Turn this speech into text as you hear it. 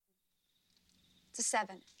It's a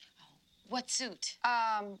 7. What suit?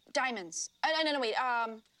 Diamonds. No, wait.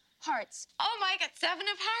 Hearts. Oh my God, 7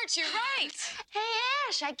 of hearts, you're right. Hey,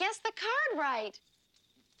 Ash, I guessed the card right.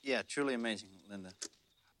 Yeah, truly amazing, Linda.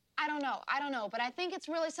 I don't know, but I think it's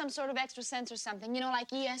really some sort of extra sense or something. You know, like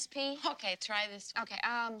ESP? Okay, try this. Okay,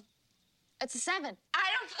 it's a 7. I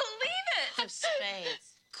don't believe it. Of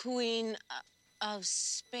spades. Queen of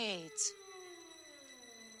spades.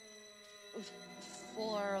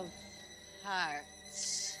 4 of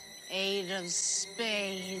hearts. 8 of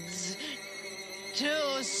spades. 2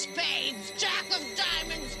 of spades. Jack of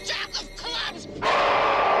diamonds. Jack of clubs. Why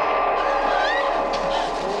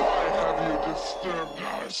have you disturbed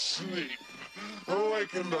our sleep?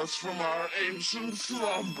 Awakened us from our ancient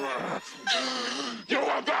slumber. You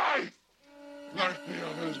will die! Like the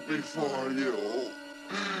others before you.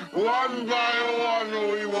 One by one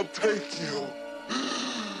we will take you.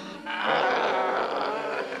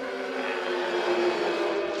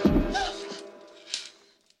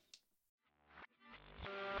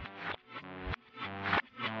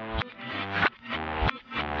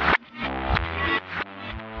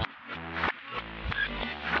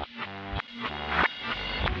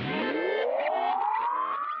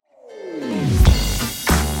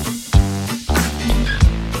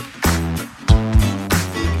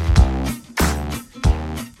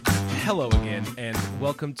 Hello again, and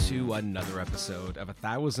welcome to another episode of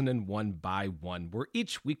 1001 by 1, where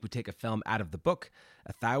each week we take a film out of the book,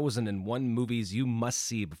 1001 Movies You Must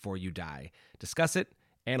See Before You Die, discuss it,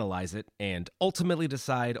 analyze it, and ultimately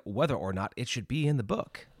decide whether or not it should be in the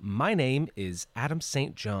book. My name is Adam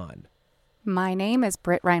St. John. My name is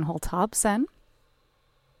Britt Reinhold Hobson.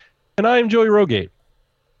 And I'm Joey Rogate.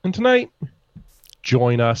 And tonight,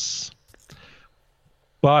 join us.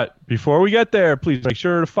 But before we get there, please make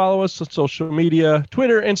sure to follow us on social media,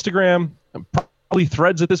 Twitter, Instagram, and probably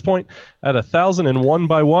Threads at this point at 1001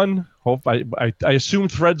 by 1. Hope I assume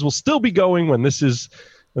Threads will still be going when this is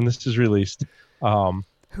released.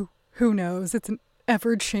 Who knows? It's an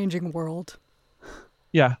ever-changing world.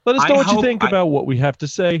 Yeah, let us know what you think about what we have to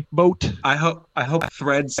say. Vote. I hope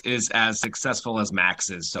Threads is as successful as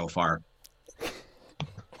Max is so far.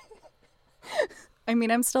 I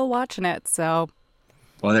mean, I'm still watching it, so.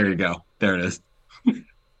 Well, there you go. There it is.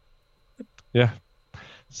 Yeah.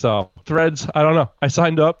 So Threads, I don't know. I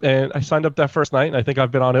signed up that first night, and I think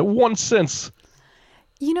I've been on it once since.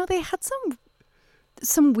 You know, they had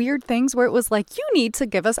some weird things where it was like, you need to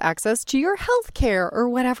give us access to your health care or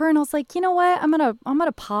whatever. And I was like, you know what? I'm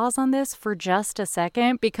gonna pause on this for just a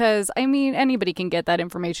second, because I mean, anybody can get that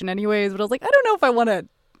information anyways. But I was like, I don't know if I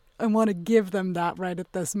want to give them that right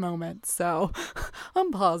at this moment. So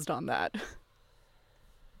I'm paused on that.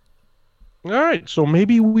 All right, so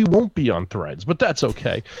maybe we won't be on Threads, but that's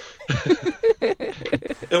okay.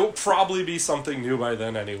 It'll probably be something new by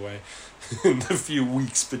then anyway. In the few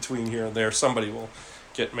weeks between here and there, somebody will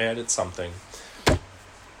get mad at something.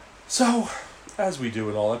 So, as we do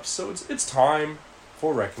in all episodes, it's time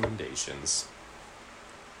for recommendations.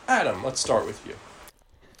 Adam, let's start with you.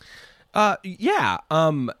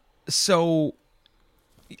 So,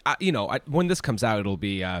 when this comes out, it'll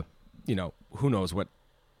be, who knows what.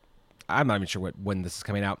 I'm not even sure when this is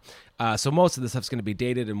coming out. So most of this stuff's going to be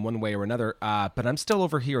dated in one way or another. But I'm still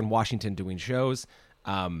over here in Washington doing shows.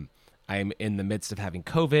 I'm in the midst of having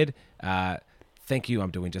COVID. Thank you.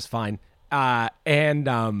 I'm doing just fine. But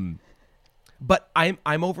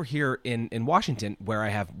I'm over here in Washington, where I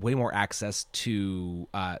have way more access to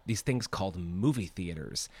these things called movie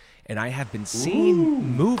theaters. And I have been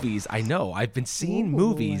seeing movies. I know. I've been seeing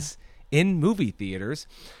movies in movie theaters.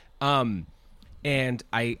 And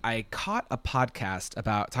I caught a podcast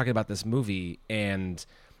talking about this movie, and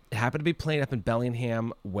it happened to be playing up in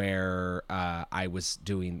Bellingham, where I'm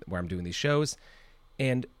doing these shows.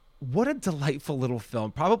 And what a delightful little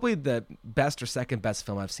film. Probably the best or second best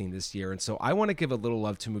film I've seen this year. And so I want to give a little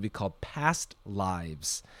love to a movie called Past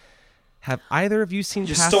Lives. Have either of you seen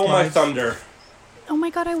Past Lives? You stole my thunder. Oh my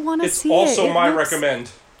God, I want to see it. It's also my recommend.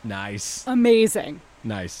 Nice. Amazing.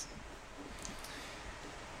 Nice.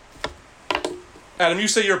 Adam, you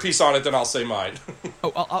say your piece on it, then I'll say mine.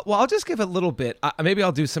 I'll just give a little bit. Maybe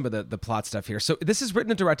I'll do some of the plot stuff here. So this is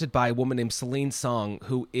written and directed by a woman named Celine Song,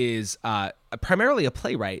 who is primarily a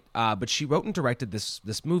playwright, but she wrote and directed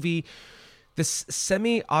this movie, this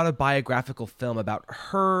semi-autobiographical film about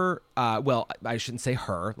her. Well, I shouldn't say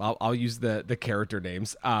her. I'll use the character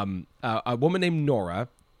names. A woman named Nora.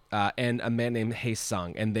 And a man named Hae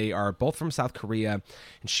Sung, and they are both from South Korea,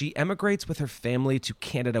 and she emigrates with her family to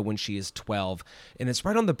Canada when she is 12, and it's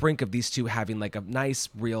right on the brink of these two having like a nice,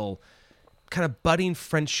 real kind of budding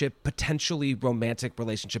friendship, potentially romantic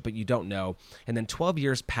relationship, but you don't know. And then 12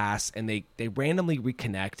 years pass and they randomly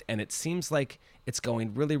reconnect, and it seems like it's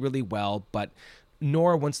going really, really well. But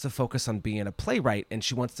Nora wants to focus on being a playwright, and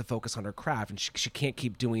she wants to focus on her craft, and she can't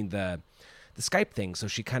keep doing the Skype thing. So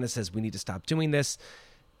she kind of says, we need to stop doing this.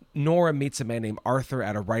 Nora meets a man named Arthur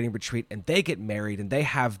at a writing retreat, and they get married, and they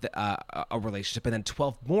have a relationship. And then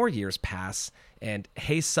 12 more years pass, and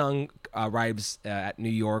Hae Sung arrives at New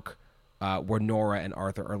York, where Nora and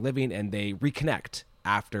Arthur are living, and they reconnect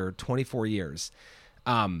after 24 years.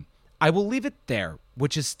 I will leave it there,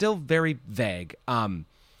 which is still very vague.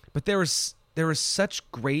 But there is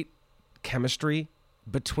such great chemistry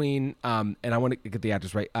between, and I want to get the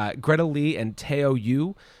actors right, Greta Lee and Teo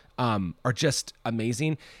Yoo. Are just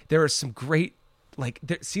amazing. There are some great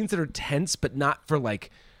scenes that are tense, but not for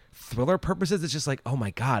like thriller purposes. It's just like, oh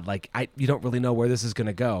my God, like you don't really know where this is going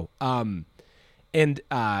to go. And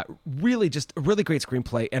really just a really great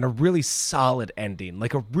screenplay and a really solid ending,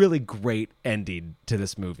 like a really great ending to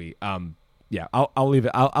this movie. Yeah, I'll leave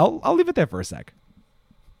it. I'll leave it there for a sec.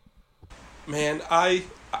 Man,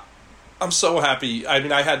 I'm so happy. I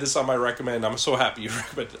mean, I had this on my recommend. I'm so happy you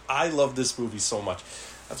recommended it. I love this movie so much.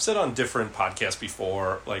 I've said on different podcasts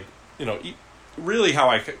before, like, you know, really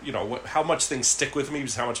how how much things stick with me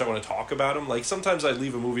is how much I want to talk about them. Like, sometimes I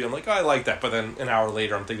leave a movie, I'm like, oh, I like that, but then an hour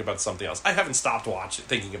later I'm thinking about something else. I haven't stopped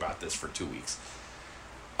thinking about this for 2 weeks.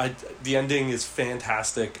 The ending is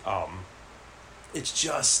fantastic. It's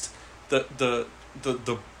just the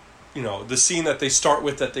scene that they start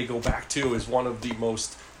with that they go back to is one of the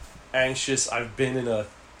most anxious I've been in a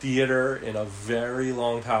theater in a very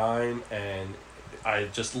long time, and I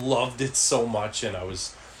just loved it so much. And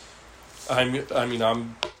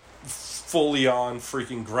I'm fully on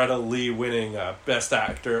freaking Greta Lee winning best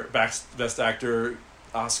actor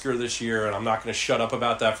Oscar this year, and I'm not going to shut up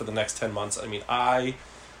about that for the next 10 months. I mean,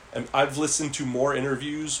 I've listened to more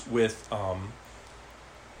interviews with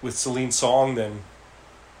Celine Song than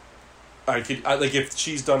I like. If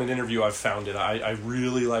she's done an interview, I've found it. I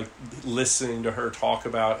really like listening to her talk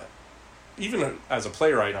about, even as a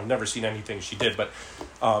playwright, I've never seen anything she did, but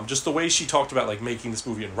just the way she talked about like making this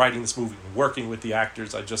movie and writing this movie and working with the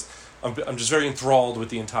actors, I'm just very enthralled with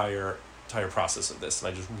the entire process of this,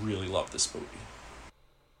 and I just really love this movie.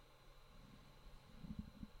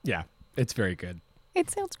 Yeah, it's very good. It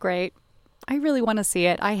sounds great. I really want to see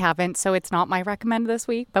it. I haven't, so it's not my recommend this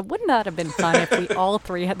week, but wouldn't that have been fun if we all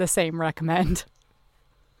three had the same recommend?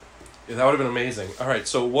 Yeah, that would have been amazing. All right,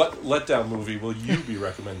 so what letdown movie will you be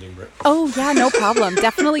recommending, Britt? Oh, yeah, no problem.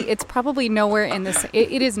 Definitely, it's probably nowhere in this.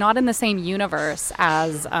 It is not in the same universe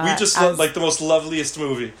as. We just like the most loveliest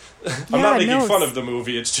movie. I'm not making fun of the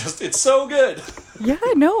movie. It's so good. Yeah,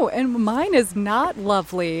 no, and mine is not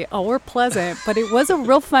lovely or pleasant, but it was a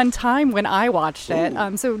real fun time when I watched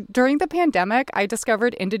it. So during the pandemic, I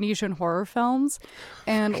discovered Indonesian horror films,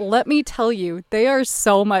 and let me tell you, they are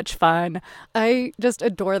so much fun. I just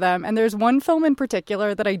adore them. And there's one film in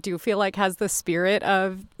particular that I do feel like has the spirit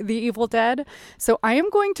of The Evil Dead. So I am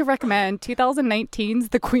going to recommend 2019's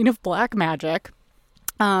The Queen of Black Magic.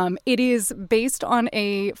 It is based on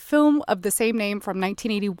a film of the same name from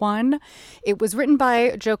 1981. It was written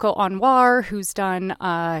by Joko Anwar, who's done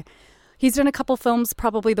he's done a couple films.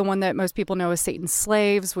 Probably the one that most people know is Satan's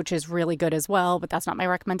Slaves, which is really good as well, but that's not my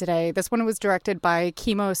recommend today. This one was directed by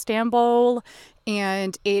Kimo Stambol,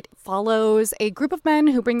 and it follows a group of men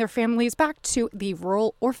who bring their families back to the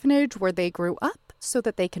rural orphanage where they grew up so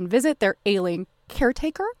that they can visit their ailing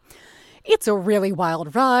caretaker. It's a really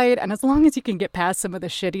wild ride, and as long as you can get past some of the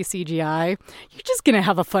shitty CGI, you're just going to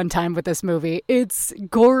have a fun time with this movie. It's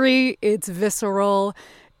gory, it's visceral,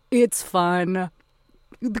 it's fun.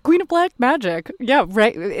 The Queen of Black Magic. Yeah,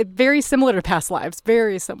 right. Very similar to Past Lives.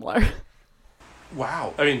 Very similar.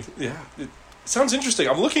 Wow. I mean, yeah. It sounds interesting.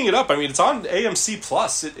 I'm looking it up. I mean, it's on AMC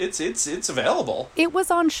Plus. It's available. It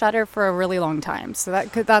was on Shudder for a really long time, so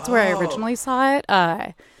that's where I originally saw it.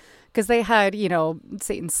 Because they had,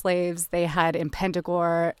 Satan's Slaves, they had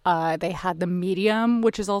Impendagore, they had The Medium,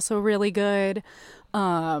 which is also really good. There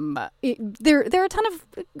are a ton of...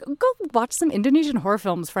 Go watch some Indonesian horror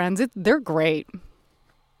films, friends. They're great.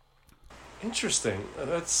 Interesting.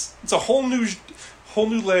 It's a whole new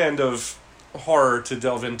land of horror to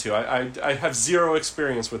delve into. I have zero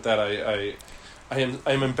experience with that. I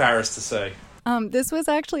am embarrassed to say. This was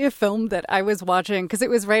actually a film that I was watching because it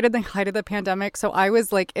was right at the height of the pandemic. So I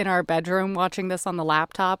was like in our bedroom watching this on the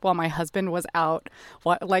laptop while my husband was out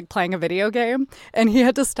like playing a video game. And he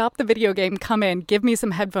had to stop the video game, come in, give me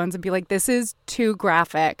some headphones and be like, this is too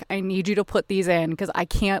graphic. I need you to put these in because I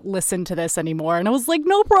can't listen to this anymore. And I was like,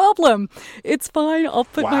 no problem. It's fine. I'll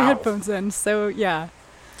put my headphones in. So yeah.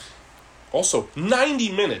 Also,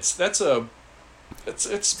 90 minutes. That's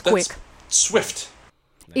quick. Swift.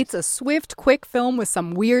 It's a swift, quick film with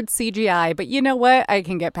some weird CGI, but you know what? I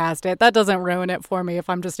can get past it. That doesn't ruin it for me if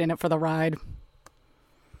I'm just in it for the ride.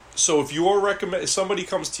 So if somebody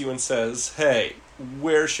comes to you and says, "Hey,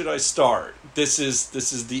 where should I start?" This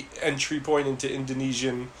is the entry point into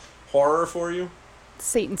Indonesian horror for you?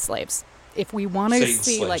 Satan Slaves. If we want to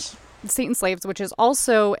see like Satan Slaves, which is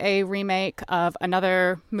also a remake of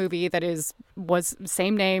another movie that was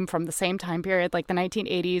same name from the same time period, like the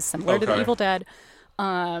 1980s, similar to The Evil Dead.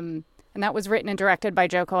 And that was written and directed by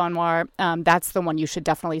Joko Anwar. That's the one you should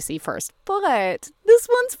definitely see first. But this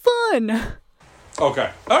one's fun. Okay.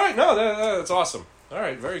 All right. No, that's awesome. All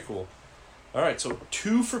right. Very cool. All right. So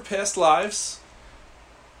 2 for Past Lives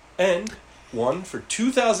and 1 for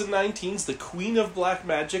 2019's The Queen of Black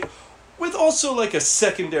Magic, with also like a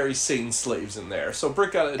secondary Satan Slaves in there. So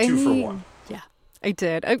Britt got a 2 for 1. Yeah, I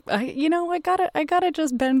did. I gotta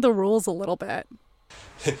just bend the rules a little bit.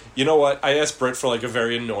 You know what? I asked Britt for like a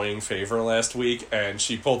very annoying favor last week, and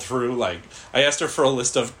she pulled through. Like, I asked her for a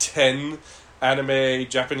list of 10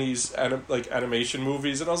 Japanese animation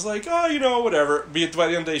movies, and I was like, oh, whatever. By the end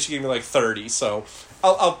of the day, she gave me like 30. So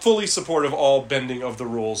I'll fully support of all bending of the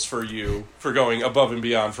rules for you for going above and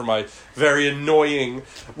beyond for my very annoying,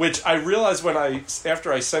 which I realized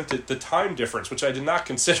after I sent it, the time difference, which I did not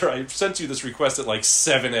consider. I sent you this request at like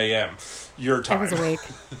 7 a.m. your time. I was awake.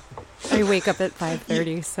 I wake up at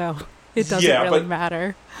 5:30, so it doesn't really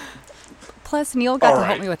matter. Plus, Neil got to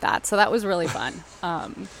help me with that, so that was really fun.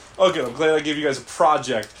 Okay, I'm glad I gave you guys a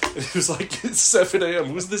project. It was like, it's 7 a.m.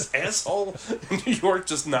 Who's this asshole in New York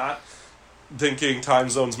just not thinking time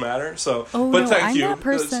zones matter? So, thank you. I'm that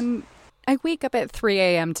person. I wake up at 3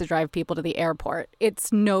 a.m. to drive people to the airport.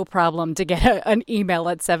 It's no problem to get an email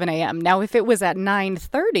at 7 a.m. Now, if it was at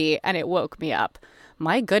 9:30 and it woke me up,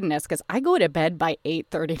 my goodness, because I go to bed by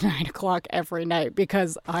 8:30, 9 o'clock every night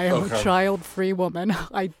because I am a child-free woman.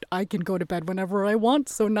 I can go to bed whenever I want,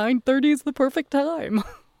 so 9:30 is the perfect time.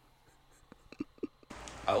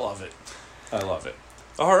 I love it.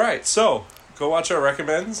 All right, so go watch our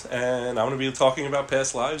recommends, and I'm going to be talking about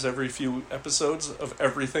Past Lives every few episodes of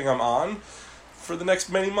everything I'm on for the next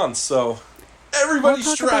many months. So everybody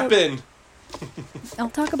strap in. I'll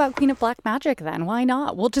talk about Queen of Black Magic then. Why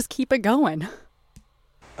not? We'll just keep it going.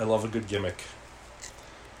 I love a good gimmick.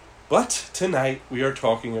 But tonight we are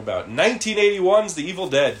talking about 1981's The Evil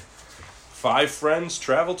Dead. 5 friends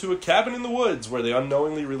travel to a cabin in the woods where they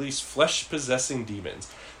unknowingly release flesh-possessing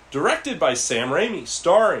demons. Directed by Sam Raimi,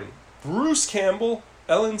 starring Bruce Campbell,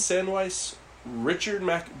 Ellen Sandweiss, Richard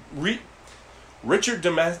oh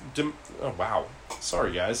wow,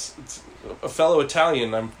 sorry guys, it's a fellow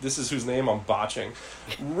Italian. This is whose name I'm botching.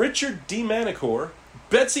 Richard D. Manicore,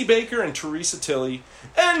 Betsy Baker, and Teresa Tilly,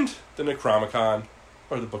 and the Necronomicon,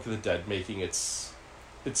 or the Book of the Dead, making its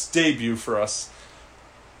debut for us.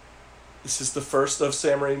 This is the first of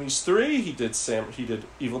Sam Raimi's 3. He did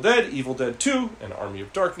Evil Dead 2, and Army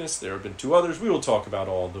of Darkness. There have been 2 others. We will talk about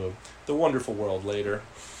all the wonderful world later.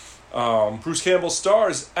 Bruce Campbell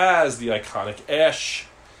stars as the iconic Ash.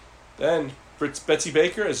 Then Betsy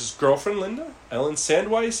Baker as his girlfriend Linda. Ellen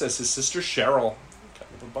Sandweiss as his sister Cheryl.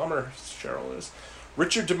 Kind of a bummer, Cheryl is.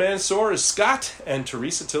 Richard DeMansour as Scott, and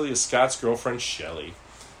Teresa Tilly as Scott's girlfriend Shelley.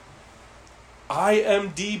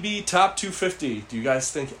 IMDb Top 250. Do you guys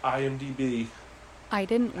think IMDb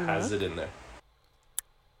has it in there?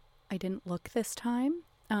 I didn't look this time.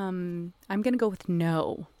 I'm going to go with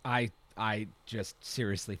no. I just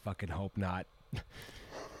seriously fucking hope not.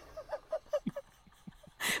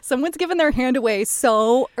 Someone's given their hand away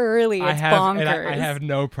so early. It's bonkers. And I have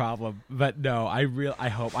no problem. But no, I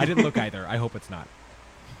hope. I didn't look either. I hope it's not.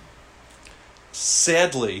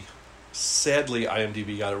 Sadly,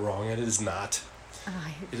 IMDb got it wrong, and it is not.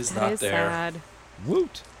 It is not there. Sad.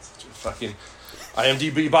 Woot! Such a fucking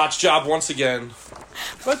IMDb botch job once again,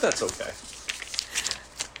 but that's okay.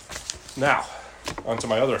 Now, on to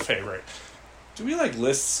my other favorite. Do we like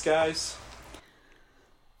lists, guys?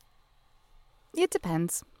 It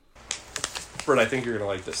depends. Britt, I think you're gonna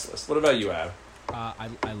like this list. What about you, Ab?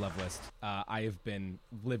 I love lists. I have been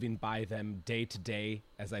living by them day to day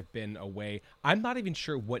as I've been away. I'm not even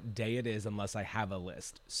sure what day it is unless I have a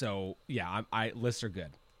list. So yeah, lists are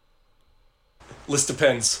good. List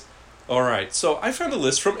depends. All right, so I found a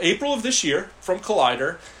list from April of this year from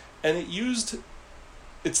Collider, and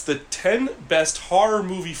it's the 10 best horror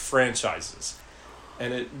movie franchises.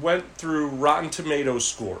 And it went through Rotten Tomatoes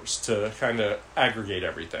scores to kind of aggregate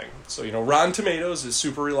everything. So, Rotten Tomatoes is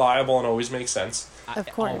super reliable and always makes sense. Of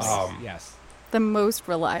course. Yes. The most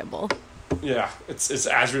reliable. Yeah, it's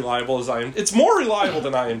as reliable as it's more reliable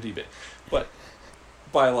than IMDb, but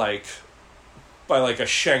by like a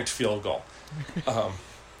shanked field goal.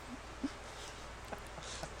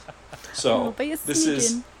 So by a this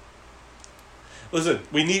is. smidgen. Listen,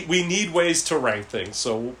 we need ways to rank things.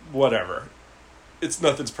 So whatever,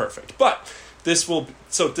 nothing's perfect, but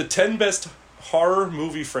the 10 best horror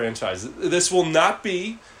movie franchises. This will not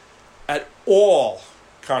be at all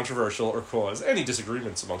controversial or cause any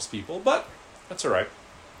disagreements amongst people, but that's all right.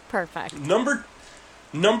 Perfect. Number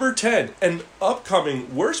 10, an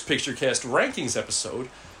upcoming Worst Picture Cast rankings episode,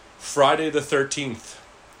 Friday the 13th.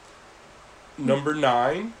 Number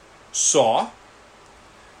 9, Saw.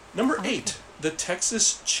 Number 8, The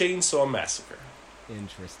Texas Chainsaw Massacre.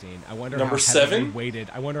 Interesting. I wonder Number how heavily 7?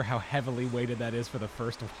 weighted. I wonder how heavily weighted that is for the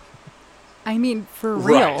first one. I mean, for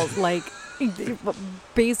real, Right. like,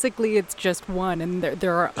 basically it's just one, and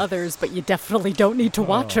there are others, but you definitely don't need to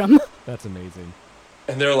watch them. That's amazing.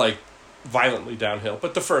 And they're like violently downhill,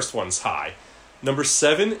 but the first one's high. Number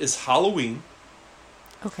 7 is Halloween.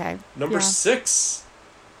 Okay. Number yeah. 6,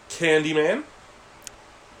 Candyman.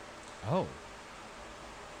 Oh.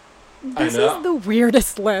 This I know. is the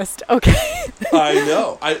weirdest list. Okay. I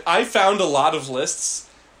know. I found a lot of lists,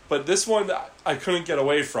 but this one I couldn't get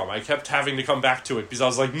away from. I kept having to come back to it because I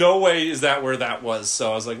was like, no way is that where that was.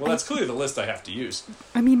 So I was like, well, that's clearly the list I have to use.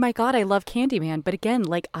 I mean, my God, I love Candyman, but again,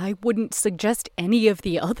 like, I wouldn't suggest any of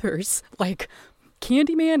the others. Like,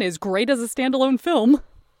 Candyman is great as a standalone film.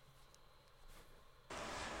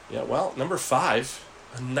 Yeah, well, number 5,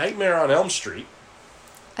 A Nightmare on Elm Street.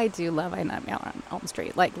 I do love I Nightmare on Elm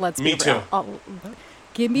Street. Like, let's Me be real. too. Oh,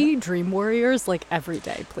 give me Dream Warriors, like, every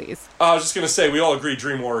day, please. I was just going to say, we all agree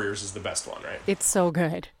Dream Warriors is the best one, right? It's so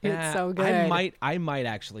good. It's so good. I might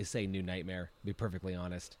actually say New Nightmare, to be perfectly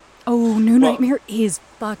honest. Oh, New Well- Nightmare is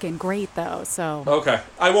fucking great, though, so... Okay.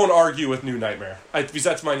 I won't argue with New Nightmare, because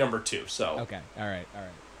that's my number 2, so... Okay. All right.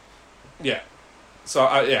 Yeah. So,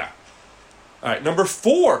 yeah. All right, number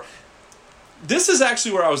 4. This is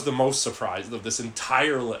actually where I was the most surprised of this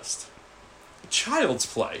entire list. Child's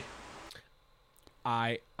Play.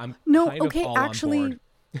 I'm No, kind okay, of all on actually... board.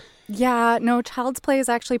 Yeah, no, Child's Play is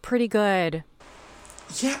actually pretty good.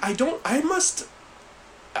 Yeah, I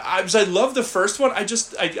love the first one.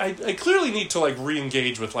 I clearly need to, like,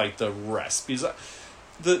 re-engage with, like, the rest. Because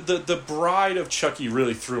the Bride of Chucky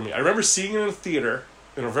really threw me. I remember seeing it in a theater,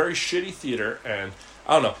 in a very shitty theater, and...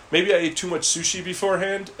 I don't know. Maybe I ate too much sushi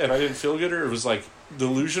beforehand and I didn't feel good, or it was like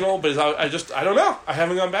delusional. But I don't know. I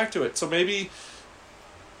haven't gone back to it. So maybe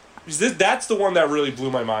that's the one that really blew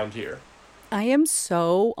my mind here. I am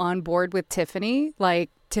so on board with Tiffany. Like,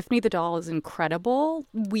 Tiffany the doll is incredible.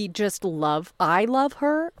 I love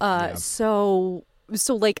her. So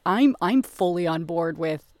like I'm fully on board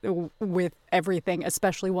with everything,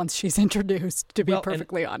 especially once she's introduced, to be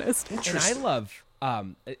perfectly honest. And I love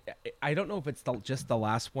I don't know if it's just the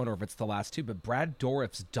last one or if it's the last two, but Brad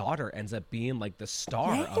Dourif's daughter ends up being like the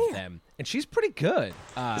star of them, and she's pretty good.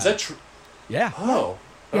 Is that true? Yeah. Oh,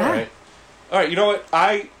 all right. You know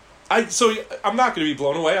what? So I'm not going to be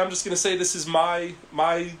blown away. I'm just going to say this is my.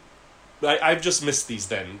 I've just missed these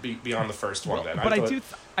then beyond the first one. Then, but I think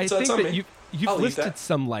that I'll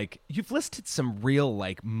you've listed some real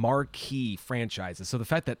like marquee franchises. So the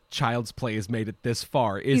fact that Child's Play has made it this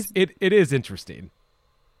far is interesting.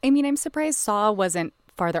 I mean, I'm surprised Saw wasn't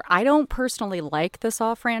farther. I don't personally like the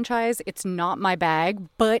Saw franchise. It's not my bag,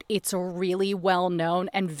 but it's a really well-known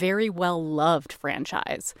and very well-loved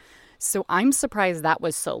franchise. So I'm surprised that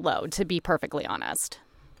was so low, to be perfectly honest.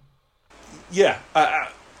 Yeah,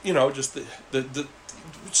 just the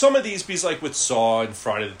some of these, because like with Saw and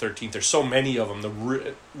Friday the 13th, there's so many of them. The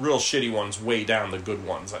real shitty ones weigh down the good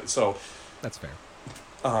ones. So that's fair.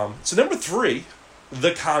 So number 3,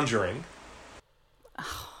 The Conjuring.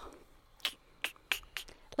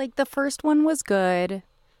 Like, the first one was good.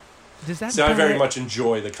 Does that? I very much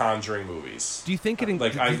enjoy the Conjuring movies. Do you think it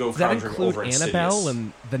I go does that Conjuring include over Annabelle Insidious.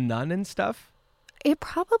 and the Nun and stuff? It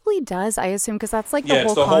probably does, I assume, because that's like the Yeah,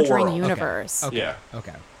 it's whole the whole Conjuring world. universe. Okay. Yeah.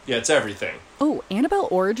 Okay. Yeah, it's everything. Oh, Annabelle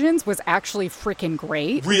Origins was actually freaking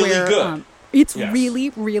great. Really good. It's Yes. really,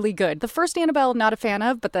 really good. The first Annabelle, not a fan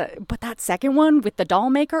of, but that second one with the doll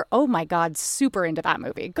maker, oh my God, super into that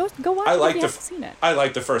movie. Go watch it if you haven't seen it. I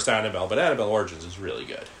like the first Annabelle, but Annabelle Origins is really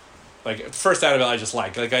good. Like first Annabelle, I just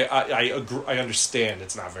like I agree, I understand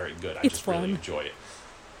it's not very good. I It's just really fun. enjoy it.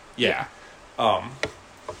 Yeah.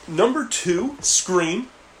 Number 2, Scream.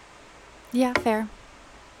 Yeah, fair.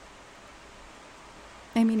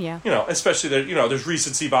 I mean, yeah. You know, especially there. You know, there's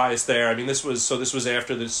recency bias there. I mean, this was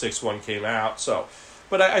after the 6th one came out. So,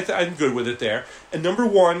 but I'm good with it there. And number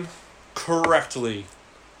 1, correctly,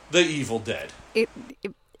 The Evil Dead.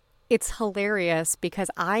 It's hilarious because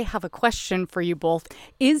I have a question for you both.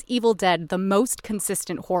 Is Evil Dead the most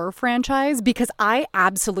consistent horror franchise? Because I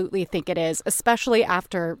absolutely think it is, especially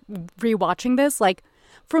after rewatching this. Like,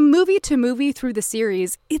 from movie to movie through the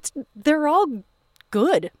series, they're all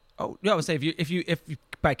good. Oh, no, I would say if you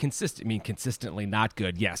by consistent mean consistently not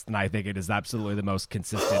good, yes, then I think it is absolutely the most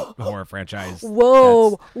consistent horror franchise.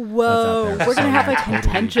 Whoa. that's out there. We're going to have a Totally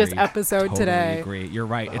contentious agree. episode Totally today. agree. You're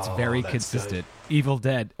right. It's very that's consistent. Evil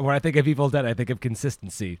Dead. When I think of Evil Dead, I think of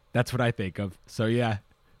consistency. That's what I think of. So yeah.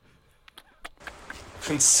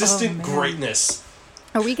 Consistent greatness.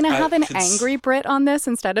 Are we going to have an cons- angry Brit on this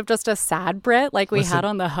instead of just a sad Brit like we Listen, had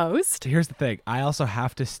on the host? Here's the thing. I also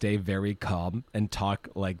have to stay very calm and talk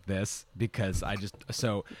like this because I just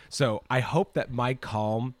so I hope that my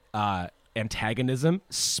calm antagonism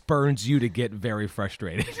spurns you to get very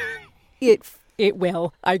frustrated. It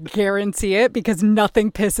will. I guarantee it, because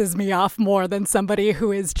nothing pisses me off more than somebody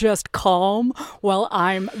who is just calm while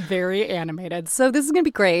I'm very animated. So this is going to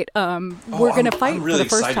be great. We're going to fight I'm really for the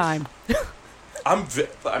first excited. time.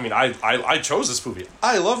 I chose this movie.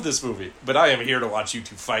 I love this movie, but I am here to watch you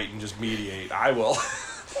two fight and just mediate. I will.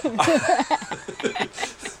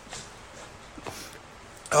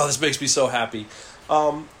 Oh, this makes me so happy.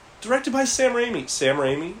 Directed by Sam Raimi. Sam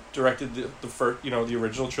Raimi directed the first, the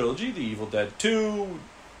original trilogy, The Evil Dead 2,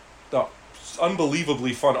 the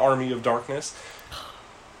unbelievably fun Army of Darkness.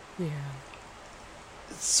 Yeah.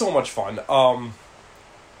 It's so much fun.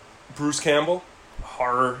 Bruce Campbell,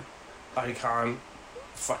 horror icon,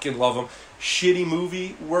 fucking love him. Shitty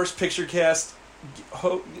movie, worst picture cast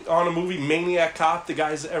on a movie, Maniac Cop. The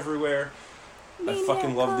guy's everywhere. I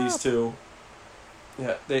fucking love these two.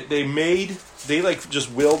 Yeah, they like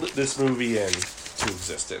just willed this movie into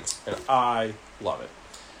existence, and I love it.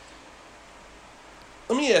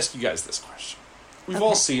 Let me ask you guys this question. We've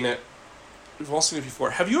all seen it. We've all seen it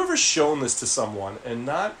before. Have you ever shown this to someone and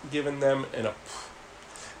not given them an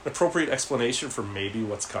appropriate explanation for maybe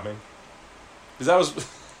what's coming? Because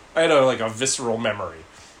I had a visceral memory.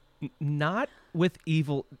 Not with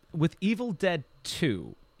Evil Dead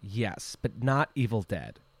 2, yes, but not Evil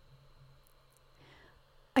Dead.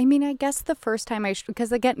 I mean, I guess the first time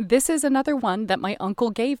because again, this is another one that my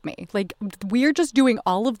uncle gave me. Like, we're just doing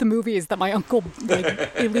all of the movies that my uncle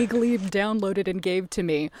illegally downloaded and gave to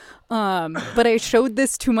me. But I showed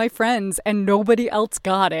this to my friends and nobody else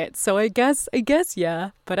got it. So I guess,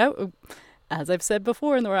 yeah. But as I've said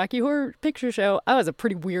before in the Rocky Horror Picture Show, I was a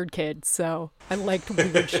pretty weird kid, so I liked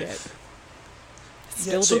weird shit.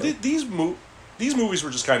 Still so do. these movies were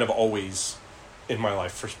just kind of always in my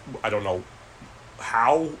life. For I don't know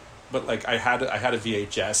how, but I had a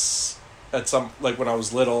VHS at some when I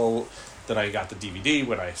was little. Then I got the DVD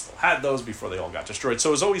when I still had those before they all got destroyed. So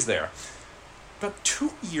it was always there. About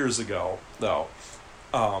 2 years ago, though,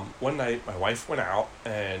 one night my wife went out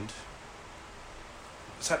and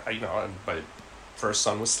and my first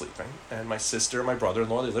son was sleeping, and my sister and my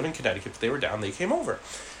brother-in-law, they live in Connecticut, but they were down. They came over,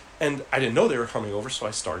 and I didn't know they were coming over, so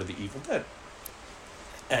I started The Evil Dead.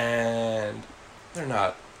 And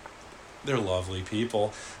they're lovely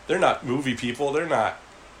people. They're not movie people. They're not,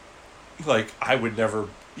 I would never,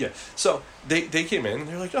 yeah. So they came in, and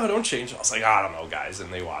they're like, "Oh, don't change." I was like, "I don't know, guys."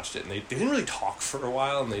 And they watched it, and they didn't really talk for a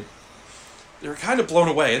while, and they were kind of blown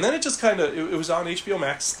away. And then it just kind of, it was on HBO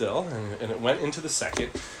Max still, and it went into the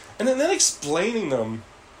second. And then explaining them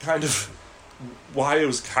kind of why it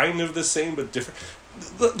was kind of the same but different.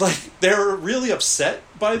 They're really upset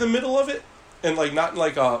by the middle of it. And not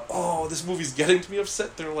this movie's getting to me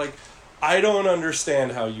upset. They're like, I don't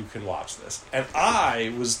understand how you can watch this. And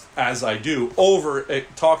I was, as I do, over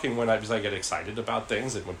talking when I get excited about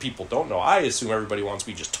things. And when people don't know, I assume everybody wants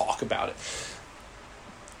me to just talk about it.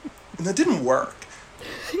 And that didn't work.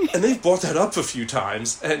 And they've brought that up a few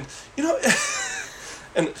times. And,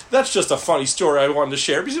 and that's just a funny story I wanted to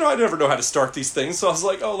share. Because, I never know how to start these things. So I was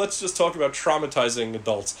like, let's just talk about traumatizing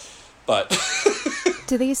adults. But...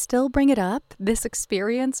 Do they still bring it up, this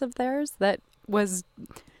experience of theirs that was...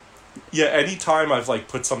 Yeah, anytime I've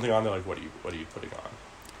put something on, they're like, what are you putting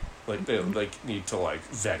on? They need to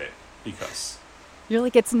vet it because... You're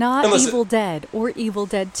like, it's not Unless Evil Dead or Evil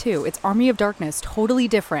Dead 2. It's Army of Darkness. Totally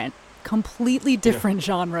different. Completely different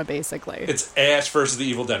genre, basically. It's Ash versus the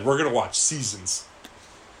Evil Dead. We're going to watch Seasons.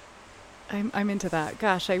 I'm into that.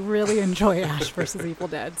 Gosh, I really enjoy Ash versus Evil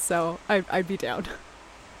Dead, so I'd be down.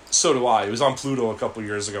 So do I. It was on Pluto a couple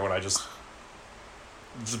years ago, and it's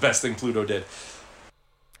the best thing Pluto did.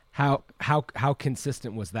 How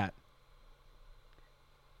consistent was that?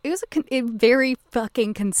 It was a very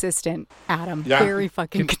fucking consistent, Adam. Yeah. Very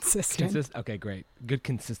fucking consistent. Okay, great. Good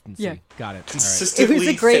consistency. Yeah. Got it. Consistently It was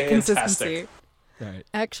a great fantastic. consistency. All right.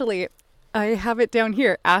 Actually, I have it down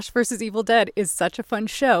here. Ash vs. Evil Dead is such a fun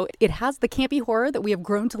show. It has the campy horror that we have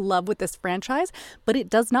grown to love with this franchise, but it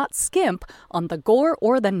does not skimp on the gore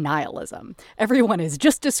or the nihilism. Everyone is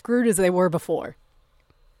just as screwed as they were before.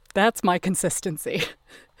 That's my consistency.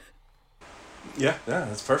 Yeah,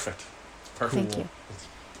 that's perfect. It's perfect. Thank you.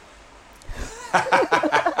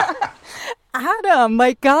 Adam,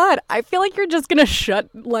 my God, I feel like you're just gonna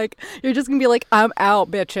you're just gonna be like, I'm out,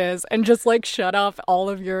 bitches, and just like shut off all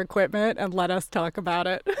of your equipment and let us talk about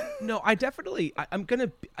it. No, I'm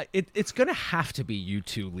gonna. It's gonna have to be you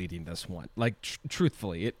two leading this one. Like,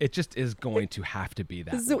 truthfully, it just is going to have to be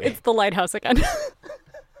that. So way. it's the lighthouse again.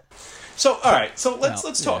 So, all right. So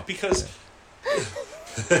let's talk because.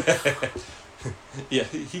 Yeah,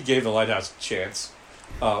 he gave the Lighthouse a chance.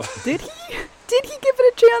 Did he? Did he give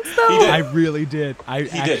it a chance though? He did. I really did.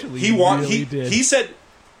 He did. He said.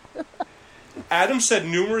 Adam said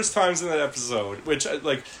numerous times in that episode, which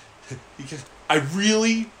I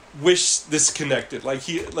really wish this connected.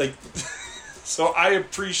 So I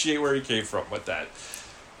appreciate where he came from with that.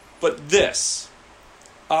 But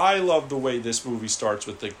I love the way this movie starts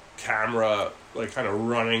with the camera kind of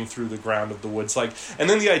running through the ground of the woods, and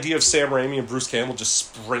then the idea of Sam Raimi and Bruce Campbell just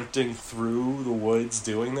sprinting through the woods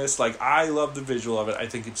doing this. I love the visual of it. I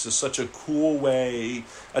think it's just such a cool way,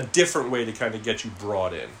 a different way to kind of get you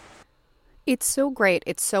brought in. It's so great.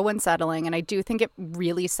 It's so unsettling, and I do think it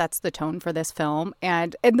really sets the tone for this film.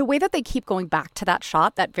 And the way that they keep going back to that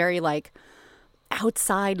shot, that very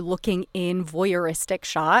outside looking in voyeuristic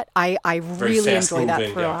shot, I really enjoy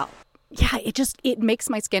that throughout. Yeah, it makes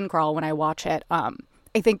my skin crawl when I watch it. I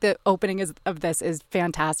think the opening of this is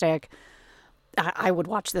fantastic. I would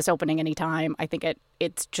watch this opening anytime. I think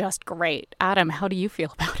it's just great. Adam, how do you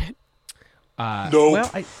feel about it? Nope.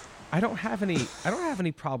 Well, I don't have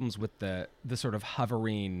any problems with the sort of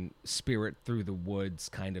hovering spirit through the woods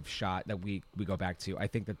kind of shot that we go back to. I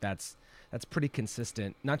think that's pretty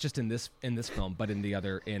consistent, not just in this film, but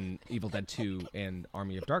in Evil Dead 2 and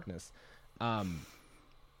Army of Darkness.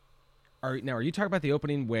 Are you talking about the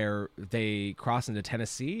opening where they cross into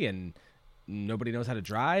Tennessee and nobody knows how to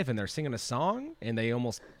drive and they're singing a song and they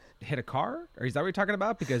almost hit a car? Or is that what you're talking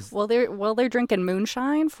about? Because they're drinking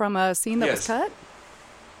moonshine from a scene that was cut.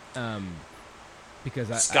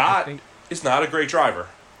 Because Scott I think is not a great driver.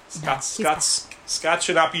 Scott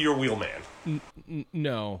should not be your wheelman.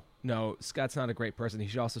 No, Scott's not a great person. He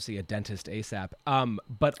should also see a dentist ASAP.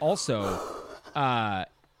 But also,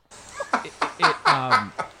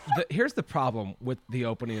 here's the problem with the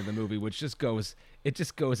opening of the movie, which just goes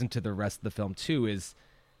into the rest of the film too.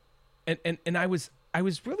 And I was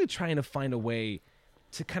really trying to find a way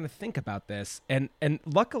to kind of think about this, and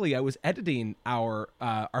luckily I was editing our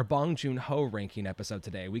Bong Joon-ho ranking episode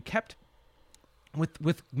today. We kept with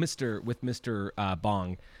Mr.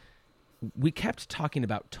 Bong. We kept talking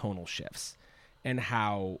about tonal shifts and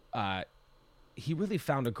how he really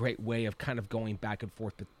found a great way of kind of going back and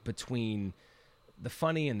forth between the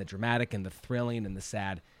funny and the dramatic and the thrilling and the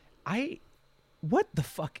sad. What the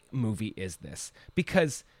fuck movie is this?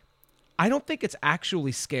 Because I don't think it's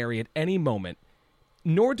actually scary at any moment,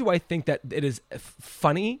 nor do I think that it is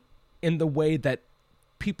funny in the way that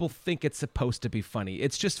people think it's supposed to be funny.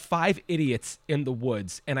 It's just 5 idiots in the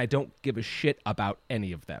woods, and I don't give a shit about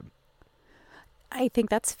any of them. I think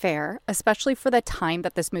that's fair, especially for the time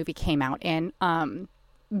that this movie came out in.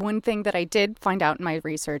 One thing that I did find out in my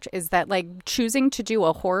research is that choosing to do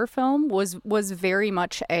a horror film was very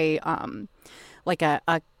much a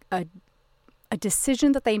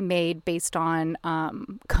decision that they made based on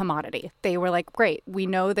commodity. They were like, great, we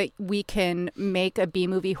know that we can make a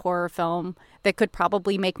B-movie horror film that could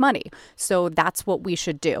probably make money. So that's what we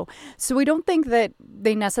should do. So we don't think that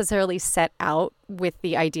they necessarily set out with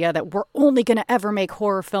the idea that we're only going to ever make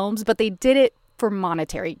horror films, but they did it for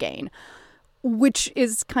monetary gain, which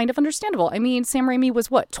is kind of understandable. I mean, Sam Raimi was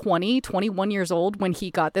 21 years old when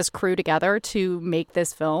he got this crew together to make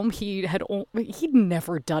this film. He'd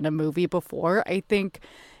never done a movie before. I think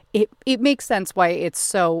it makes sense why it's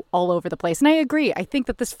so all over the place. And I agree. I think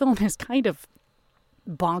that this film is kind of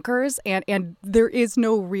bonkers and there is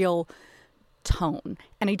no real tone.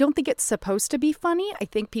 And I don't think it's supposed to be funny. I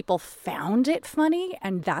think people found it funny,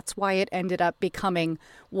 and that's why it ended up becoming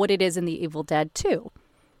what it is in The Evil Dead 2.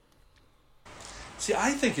 See,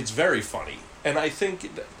 I think it's very funny, and I think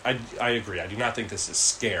I agree. I do not think this is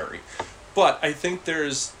scary, but I think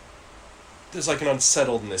there's like an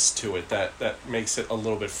unsettledness to it that makes it a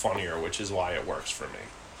little bit funnier, which is why it works for me.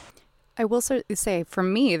 I will say, for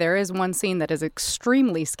me, there is one scene that is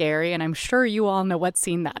extremely scary, and I'm sure you all know what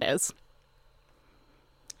scene that is.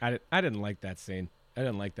 I didn't like that scene. I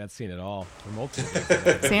didn't like that scene at all. For multiple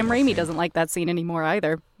reasons. Sam Raimi doesn't like that scene anymore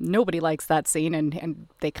either. Nobody likes that scene, and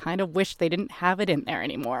they kind of wish they didn't have it in there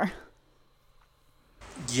anymore.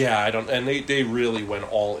 Yeah, I don't, and they really went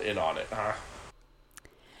all in on it, huh?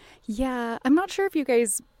 Yeah, I'm not sure if you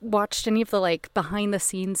guys watched any of the like behind the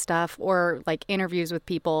scenes stuff or like interviews with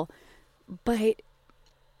people, but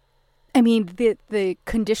I mean the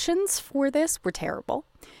conditions for this were terrible.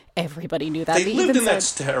 Everybody knew that. They lived in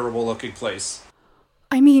that terrible looking place.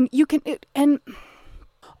 I mean, and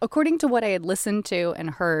according to what I had listened to and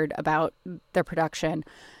heard about their production,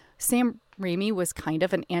 Sam Raimi was kind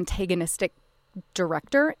of an antagonistic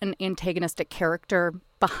director, an antagonistic character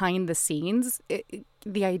behind the scenes.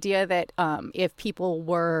 The idea that if people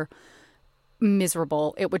were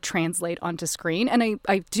miserable, it would translate onto screen. And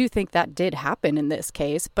I do think that did happen in this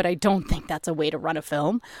case, but I don't think that's a way to run a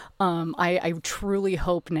film. I truly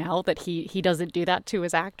hope now that he doesn't do that to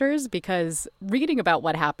his actors, because reading about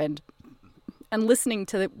what happened and listening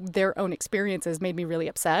to their own experiences made me really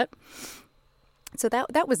upset. So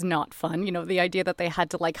that was not fun. You know, the idea that they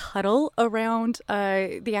had to like huddle around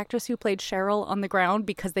the actress who played Cheryl on the ground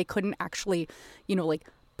because they couldn't actually, you know, like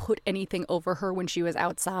put anything over her when she was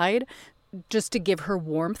outside, just to give her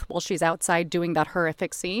warmth while she's outside doing that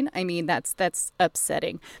horrific scene. I mean, that's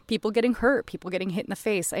upsetting. People getting hurt, people getting hit in the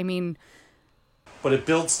face. I mean, but it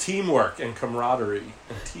builds teamwork and camaraderie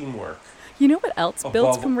and teamwork. You know what else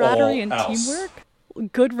builds camaraderie and else.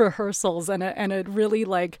 teamwork? Good rehearsals and a really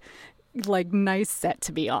like nice set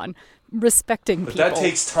to be on. Respecting but people. But that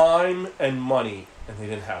takes time and money, and they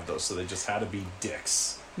didn't have those, so they just had to be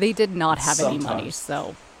dicks. They did not have any money,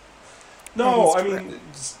 so. No, I mean,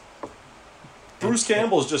 Bruce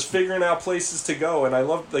Campbell's just figuring out places to go, and I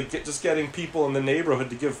love like just getting people in the neighborhood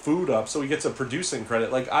to give food up, so he gets a producing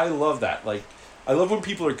credit. Like, I love that. Like, I love when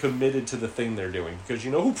people are committed to the thing they're doing, because you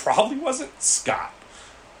know who probably wasn't? Scott.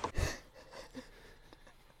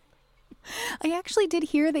 I actually did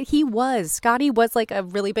hear that Scotty was like a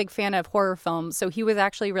really big fan of horror films, so he was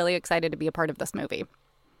actually really excited to be a part of this movie.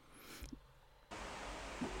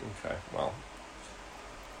 Okay, well,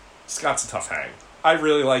 Scott's a tough hang. I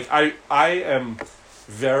really like, I am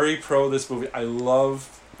very pro this movie. I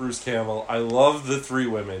love Bruce Campbell. I love the three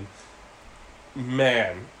women.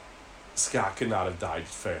 Man, Scott could not have died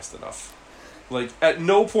fast enough. Like, at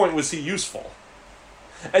no point was he useful.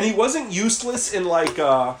 And he wasn't useless in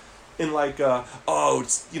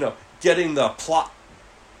it's, you know, getting the plot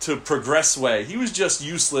to progress way. He was just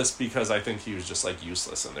useless because I think he was just like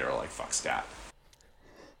useless, and they were like, fuck Scott.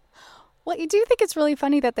 Well, I do think it's really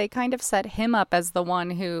funny that they kind of set him up as the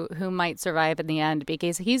one who might survive in the end,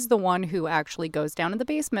 because he's the one who actually goes down in the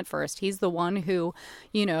basement first. He's the one who,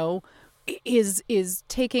 you know, is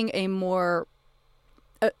taking a more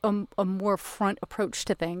front approach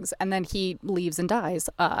to things, and then he leaves and dies.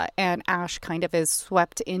 And Ash kind of is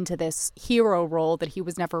swept into this hero role that he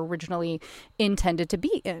was never originally intended to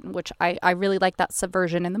be in, which I really like that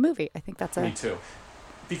subversion in the movie. I think that's Me too.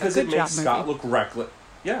 Because it makes Scott look reckless.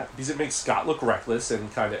 Yeah, because it makes Scott look reckless,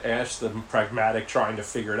 and kind of Ash, the pragmatic, trying to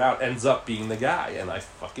figure it out, ends up being the guy. And I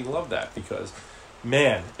fucking love that, because,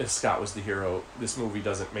 man, if Scott was the hero, this movie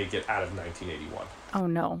doesn't make it out of 1981. Oh,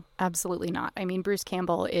 no, absolutely not. I mean, Bruce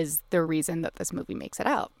Campbell is the reason that this movie makes it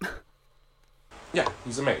out. Yeah,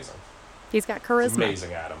 he's amazing. He's got charisma. He's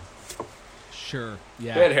amazing, Adam. Sure,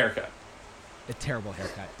 yeah. Bad haircut. A terrible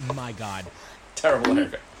haircut. My God. Terrible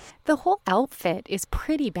haircut. The whole outfit is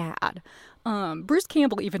pretty bad. Bruce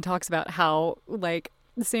Campbell even talks about how, like,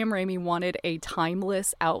 Sam Raimi wanted a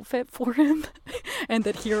timeless outfit for him, and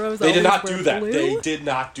that heroes They did not wear do that. blue. They did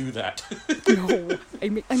not do that. No. I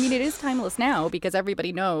mean, it is timeless now because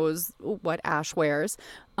everybody knows what Ash wears,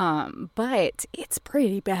 but it's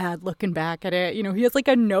pretty bad looking back at it. You know, he has like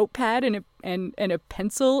a notepad and a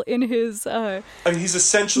pencil in his. I mean, he's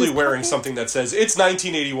essentially wearing something that says "It's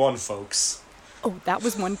 1981, folks." Oh, that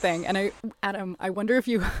was one thing, and Adam, I wonder if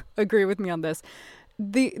you agree with me on this.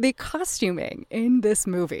 The costuming in this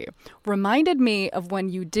movie reminded me of when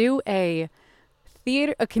you do a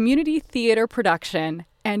community theater production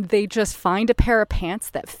and they just find a pair of pants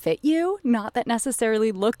that fit you, not that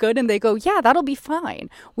necessarily look good, and they go, yeah, that'll be fine.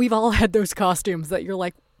 We've all had those costumes that you're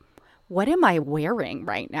like, what am I wearing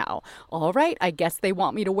right now? All right, I guess they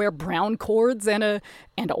want me to wear brown cords and a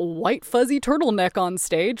white fuzzy turtleneck on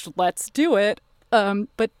stage. Let's do it.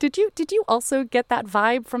 But did you also get that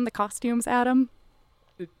vibe from the costumes, Adam?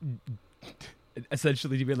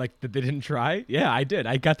 Essentially, you mean like that they didn't try? Yeah, I did.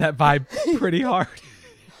 I got that vibe pretty hard.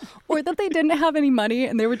 Or that they didn't have any money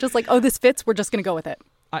and they were just like, oh, this fits, we're just going to go with it.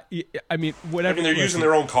 I mean, whatever. I mean, they're using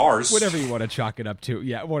their own cars. Whatever you want to chalk it up to.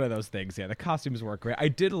 Yeah, one of those things. Yeah, the costumes work great. I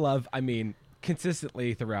did love, I mean,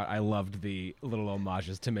 consistently throughout, I loved the little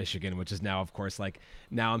homages to Michigan, which is now, of course, like,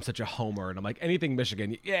 now I'm such a homer, and I'm like, anything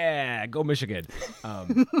Michigan, yeah, go Michigan. But,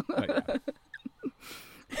 yeah.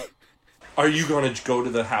 Are you going to go to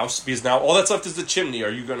the house? Because now all that's left is the chimney. Are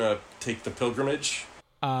you going to take the pilgrimage?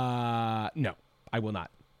 No, I will not.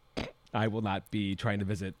 I will not be trying to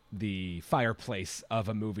visit the fireplace of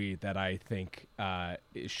a movie that I think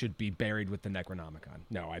should be buried with the Necronomicon.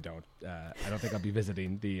 No, I don't. I don't think I'll be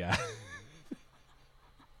visiting the... All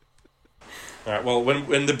right, well,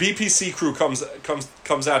 when the BPC crew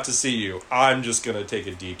comes out to see you, I'm just going to take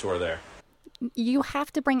a detour there. You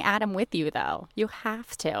have to bring Adam with you, though. You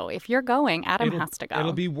have to. If you're going, Adam has to go.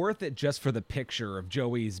 It'll be worth it just for the picture of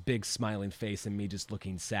Joey's big smiling face and me just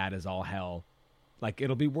looking sad as all hell. Like,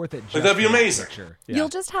 it'll be worth it. Just that'd be amazing. Yeah. You'll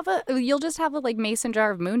just have a like mason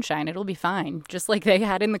jar of moonshine. It'll be fine, just like they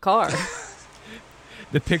had in the car.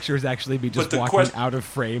 The picture is actually me just walking out of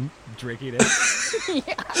frame, drinking it.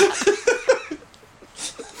 Yeah.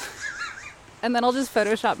 And then I'll just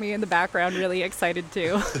Photoshop me in the background, really excited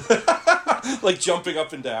too. Like jumping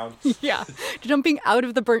up and down. Yeah, jumping out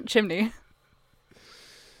of the burnt chimney.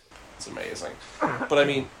 It's amazing. But I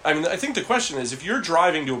mean, I think the question is, if you're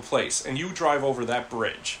driving to a place and you drive over that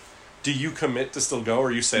bridge, do you commit to still go,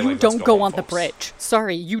 or you say, you like, let's don't go home, on folks? the bridge.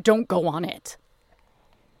 Sorry, you don't go on it.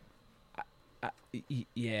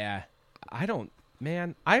 Yeah, I don't.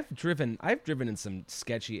 Man, I've driven in some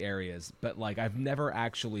sketchy areas, but like I've never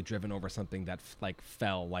actually driven over something that like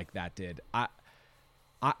fell like that did. But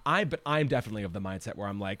I'm definitely of the mindset where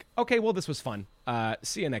I'm like, okay, well, this was fun.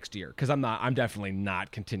 See you next year, because I'm definitely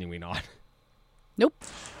not continuing on. Nope.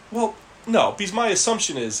 Well, no, because my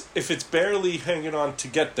assumption is if it's barely hanging on to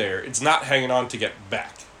get there, it's not hanging on to get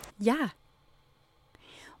back. Yeah.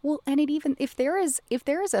 Well, and if there is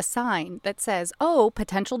a sign that says, "Oh,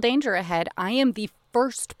 potential danger ahead," I am the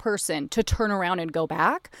first person to turn around and go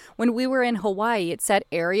back. When we were in Hawaii, it said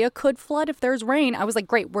area could flood if there's rain. I was like,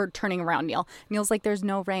 "Great, we're turning around, Neil." Neil's like, "There's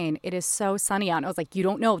no rain. It is so sunny out." I was like, "You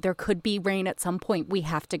don't know. There could be rain at some point. We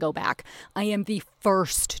have to go back." I am the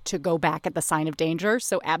first to go back at the sign of danger,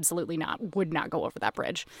 so absolutely not. Would not go over that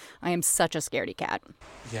bridge. I am such a scaredy cat.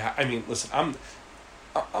 Yeah, I mean, listen, I'm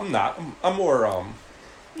more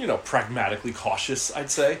pragmatically cautious, I'd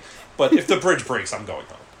say. But if the bridge breaks, I'm going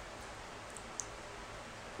home.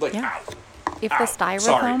 Like, yeah. Ow. If the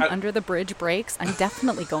styrofoam under the bridge breaks, I'm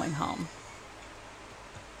definitely going home.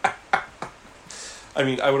 I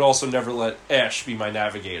mean, I would also never let Ash be my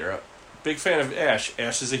navigator. Big fan of Ash.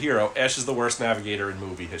 Ash is a hero. Ash is the worst navigator in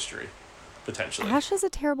movie history, potentially. Ash is a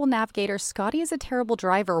terrible navigator. Scotty is a terrible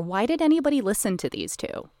driver. Why did anybody listen to these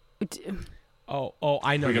two? Oh,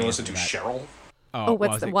 I know. We're going to listen to Cheryl? Oh,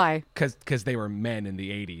 why? Because they were men in the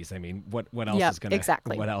 80s. I mean, what else is going to...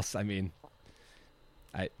 Exactly. What else? I mean...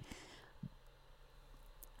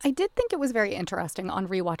 I did think it was very interesting on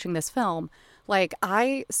rewatching this film. Like,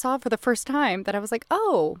 I saw for the first time that I was like,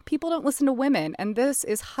 oh, people don't listen to women. And this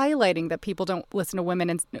is highlighting that people don't listen to women.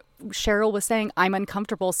 And Cheryl was saying, I'm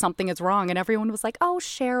uncomfortable, something is wrong. And everyone was like, oh,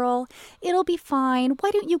 Cheryl, it'll be fine. Why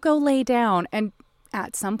don't you go lay down? And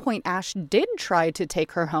at some point, Ash did try to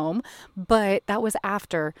take her home, but that was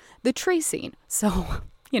after the tree scene. So,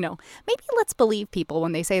 maybe let's believe people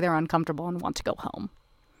when they say they're uncomfortable and want to go home.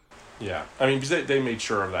 Yeah, I mean, because they made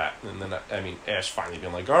sure of that. And then, Ash finally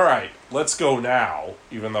being like, all right, let's go now,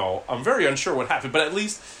 even though I'm very unsure what happened. But at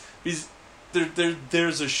least because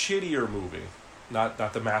there's a shittier movie,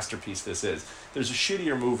 not the masterpiece this is. There's a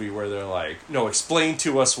shittier movie where they're like, no, explain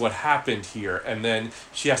to us what happened here. And then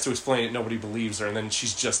she has to explain it, nobody believes her. And then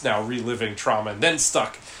she's just now reliving trauma and then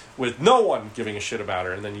stuck with no one giving a shit about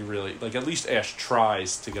her. And then you really, at least Ash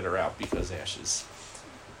tries to get her out because Ash is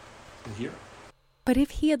a hero. But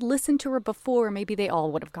if he had listened to her before, maybe they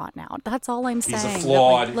all would have gotten out. That's all I'm saying. He's a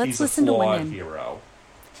flawed, let's listen to women. Hero.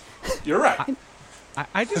 You're right.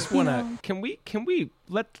 I just want to. Can we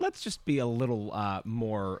let's just be a little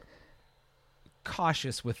more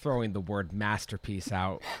cautious with throwing the word masterpiece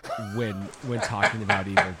out when talking about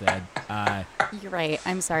Evil Dead. You're right.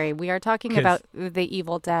 I'm sorry. We are talking about the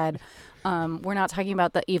Evil Dead. We're not talking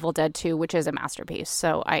about the Evil Dead 2, which is a masterpiece.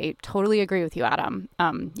 So I totally agree with you, Adam.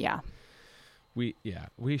 Yeah. We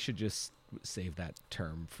should just save that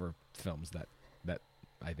term for films that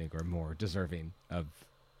I think are more deserving of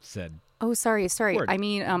said. Oh, sorry. Word. I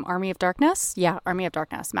mean, Army of Darkness. Yeah, Army of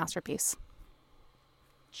Darkness, masterpiece.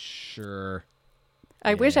 Sure.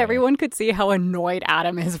 I wish everyone could see how annoyed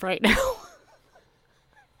Adam is right now.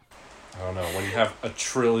 I don't know. When you have a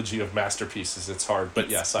trilogy of masterpieces, it's hard. But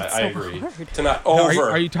yes, I so agree. hard. To not Now, over.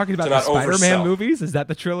 are you talking about to the not Spider-Man oversell. movies? Is that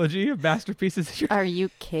the trilogy of masterpieces? Are you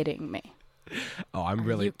kidding me? Oh, I'm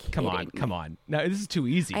really. you Come on, kidding come me? on. No, this is too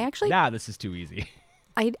easy. I actually- this is too easy.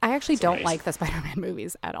 I actually don't amazing. like the Spider-Man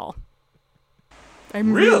movies at all.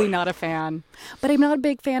 I'm Really? really not a fan. But I'm not a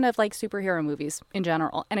big fan of like superhero movies in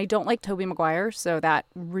general. And I don't like Tobey Maguire, so that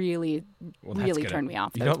really, Well, that's really gonna- turned me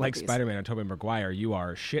off. You those don't like movies. Spider-Man and Tobey Maguire. You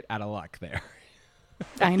are shit out of luck there.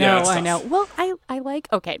 I know, it's I tough. know. Well, I like.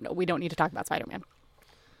 Okay, no, we don't need to talk about Spider-Man.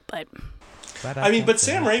 But I mean, but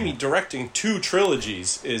Sam Raimi directing 2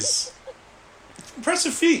 trilogies is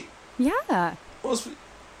impressive feat. yeah,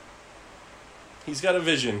 He's got a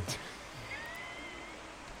vision.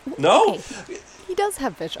 No? okay. He does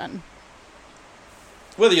have vision.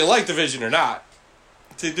 Whether you like the vision or not,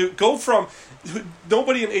 go from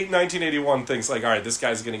nobody in 1981 thinks like, all right, this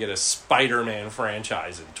guy's going to get a Spider-Man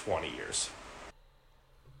franchise in 20 years.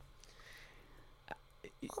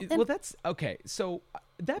 Well, that's okay. So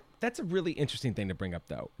that's a really interesting thing to bring up,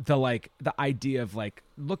 though. The idea of like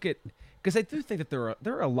look at, because I do think that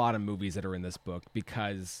there are a lot of movies that are in this book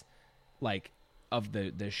because like of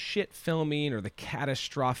the shit filming or the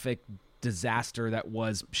catastrophic disaster that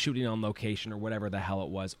was shooting on location or whatever the hell it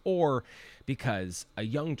was, or because a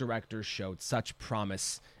young director showed such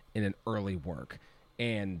promise in an early work.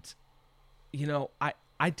 And you know,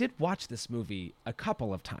 I did watch this movie a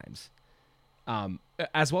couple of times.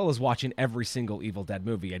 As well as watching every single Evil Dead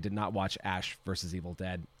movie. I did not watch Ash versus Evil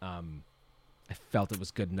Dead. I felt it was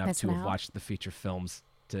good enough Missing to have out. watched the feature films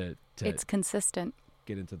to It's consistent.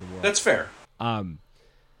 get into the world. That's fair.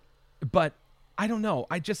 But I don't know.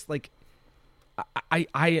 I just like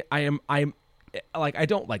I'm like, I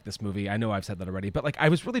don't like this movie. I know I've said that already, but like I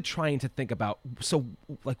was really trying to think about, so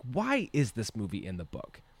like why is this movie in the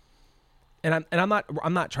book? And I'm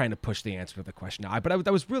not trying to push the answer to the question now, but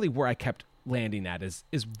that was really where I kept landing at is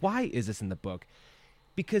why is this in the book?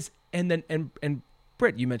 Because and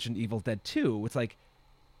Britt, you mentioned Evil Dead 2. It's like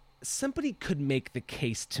somebody could make the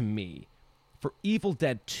case to me for Evil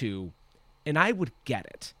Dead 2 and I would get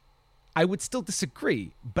it. I would still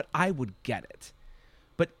disagree, but I would get it.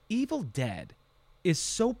 But Evil Dead is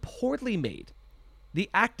so poorly made. The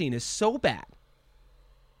acting is so bad.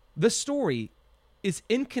 The story is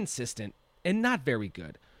inconsistent and not very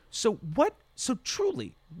good. So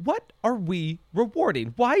truly, what are we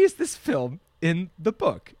rewarding? Why is this film in the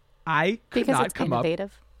book? I could Because not it's come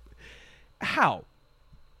innovative. up. How?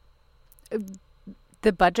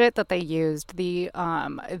 The budget that they used, the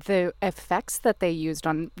effects that they used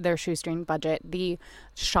on their shoestring budget, the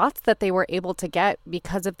shots that they were able to get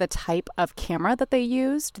because of the type of camera that they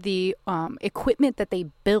used, the equipment that they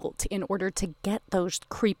built in order to get those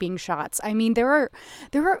creeping shots. I mean, there are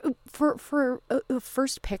for a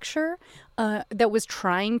first picture that was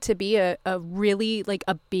trying to be a really like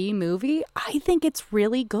a B movie. I think it's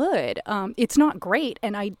really good. It's not great,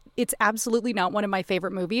 and it's absolutely not one of my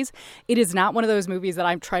favorite movies. It is not one of those movies that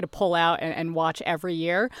I try to pull out and watch every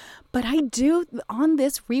year. But I do, on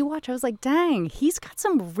this rewatch, I was like, dang, he's got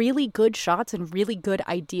some really good shots and really good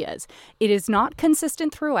ideas. It is not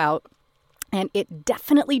consistent throughout, and it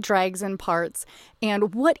definitely drags in parts.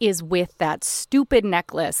 And what is with that stupid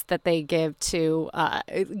necklace that they give to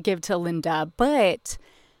Linda? But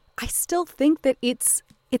I still think that it's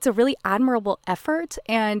a really admirable effort,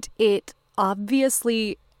 and it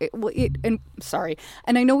obviously...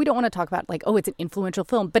 and I know we don't want to talk about like, oh, it's an influential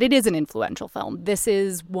film, but it is an influential film. This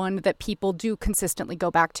is one that people do consistently go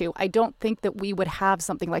back to. I don't think that we would have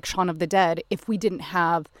something like Shaun of the Dead if we didn't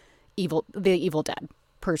have the Evil Dead,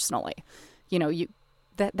 personally. You know,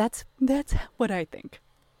 that's what I think.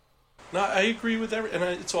 No, I agree with and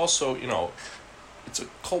it's also, you know, it's a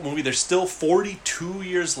cult movie. There's still 42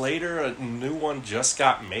 years later, a new one just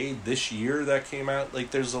got made this year that came out. Like,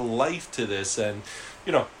 there's a life to this, and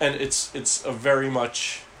you know, and it's a very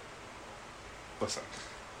much. Listen,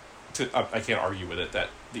 I can't argue with it that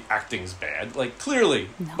the acting's bad, like clearly,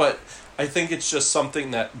 No. but I think it's just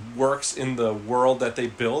something that works in the world that they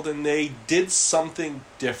build, and they did something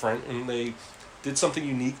different, and they did something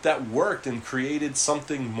unique that worked and created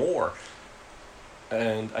something more.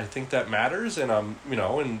 And I think that matters, and you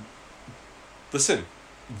know, and listen,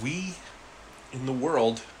 we in the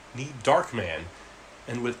world need Darkman,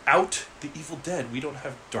 and without the Evil Dead, we don't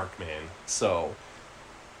have Darkman. So,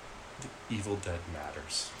 the Evil Dead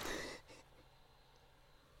matters.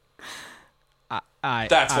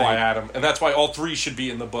 That's why, Adam, and that's why all three should be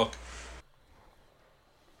in the book.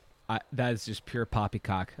 That is just pure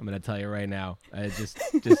poppycock. I'm going to tell you right now. I just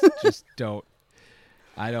don't.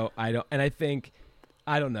 I don't. And I think,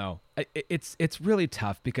 I don't know. It's really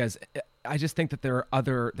tough because I just think that there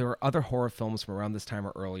are other horror films from around this time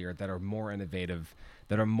or earlier that are more innovative,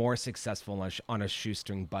 that are more successful on a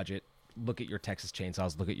shoestring budget. Look at your Texas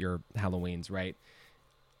Chainsaws. Look at your Halloweens, right?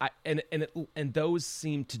 And those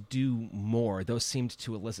seem to do more. Those seemed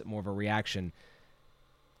to elicit more of a reaction.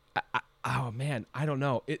 Oh man, I don't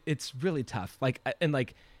know. It's really tough. I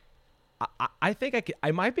think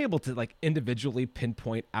I might be able to like individually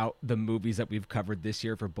pinpoint out the movies that we've covered this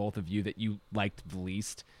year for both of you that you liked the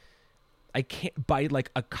least. I can't, by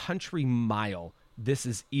like a country mile, this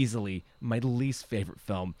is easily my least favorite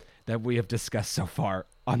film that we have discussed so far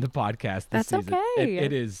on the podcast this season. That's okay.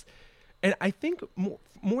 It is. And I think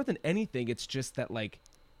more than anything, it's just that like,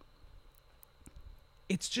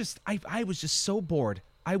 it's just, I was just so bored.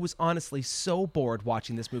 I was honestly so bored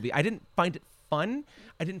watching this movie. I didn't find it fun.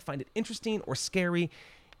 I didn't find it interesting or scary.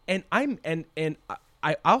 And I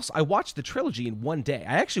watched the trilogy in one day.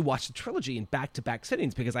 I actually watched the trilogy in back-to-back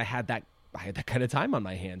sittings because I had that kind of time on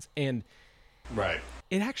my hands. And right,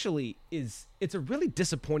 it actually is. It's a really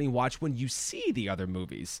disappointing watch when you see the other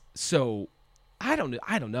movies. So I don't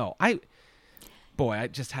know. I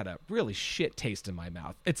just had a really shit taste in my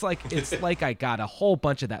mouth. It's like I got a whole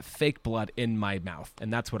bunch of that fake blood in my mouth,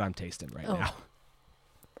 and that's what I'm tasting right now.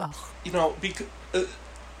 Oh. You know,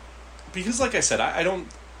 because like I said, I don't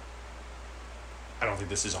think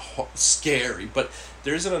this is scary, but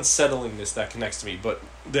there's an unsettlingness that connects to me. But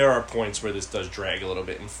there are points where this does drag a little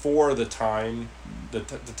bit, and for the time, the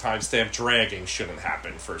timestamp dragging shouldn't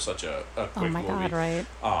happen for such a quick movie. Oh my god, right?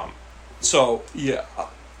 So yeah,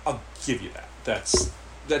 I'll give you that. That's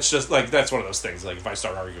just like, that's one of those things. Like if I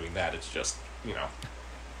start arguing that, it's just, you know,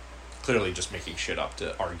 clearly just making shit up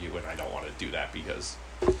to argue, and I don't want to do that because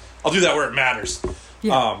I'll do that where it matters.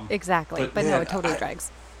 Yeah, exactly. But no, it totally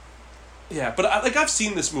drags. Yeah, but I've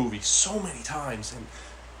seen this movie so many times,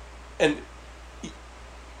 and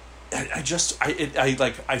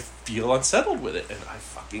I feel unsettled with it, and I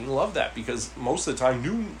fucking love that because most of the time,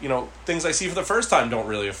 things I see for the first time don't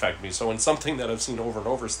really affect me. So when something that I've seen over and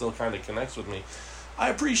over still kind of connects with me, I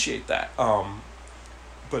appreciate that.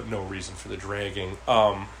 But no reason for the dragging.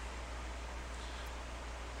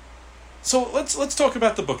 So let's talk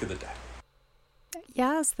about the Book of the Dead.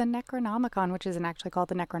 Yes, the Necronomicon, which isn't actually called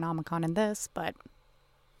the Necronomicon in this, but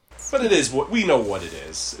it is what we know what it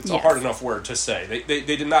is. It's a hard enough word to say. They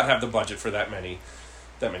did not have the budget for that many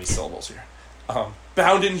syllables here.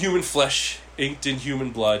 Bound in human flesh, inked in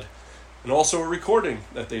human blood, and also a recording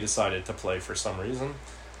that they decided to play for some reason,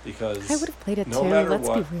 because I would have played it no too. matter Let's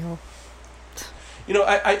what, be real. You know,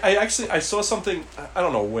 I saw something. I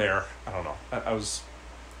don't know where. I don't know. I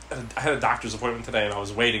had a doctor's appointment today, and I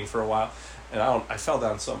was waiting for a while, and I fell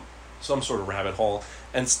down some sort of rabbit hole,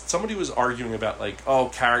 and somebody was arguing about like,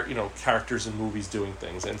 characters in movies doing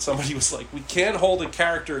things, and somebody was like, we can't hold a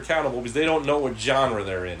character accountable because they don't know what genre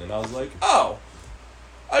they're in, and I was like, oh,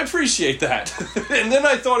 I appreciate that. And then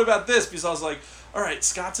I thought about this because I was like, all right,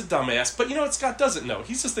 Scott's a dumbass, but you know what Scott doesn't know?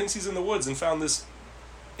 He just thinks he's in the woods and found this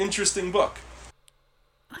interesting book.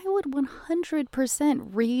 I would 100%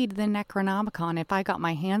 read the Necronomicon if I got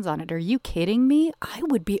my hands on it. Are you kidding me? I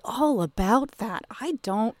would be all about that. I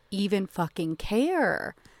don't even fucking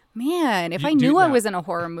care. Man, if I knew I was in a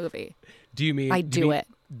horror movie, do you mean I'd do it.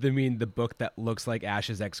 Do you mean the book that looks like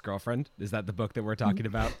Ash's ex-girlfriend? Is that the book that we're talking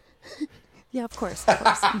about? Yeah, of course.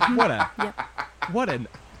 Mm-hmm. What an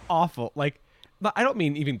awful, like, I don't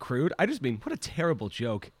mean even crude. I just mean what a terrible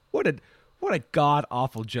joke. What a god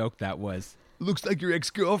awful joke that was. Looks like your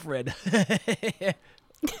ex-girlfriend. I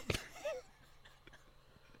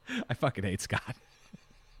fucking hate Scott.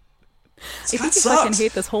 I think you fucking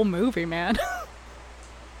hate this whole movie, man.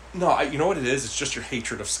 No, you know what it is? It's just your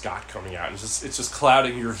hatred of Scott coming out. It's just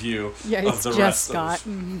clouding your view of the rest Scott.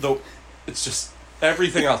 of it's just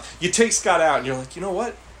everything else. You take Scott out and you're like, you know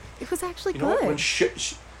what? It was actually good. You know what? When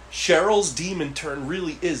Cheryl's demon turn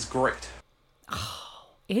really is great. Oh,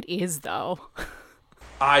 it is, though.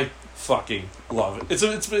 I fucking love it.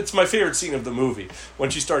 It's my favorite scene of the movie.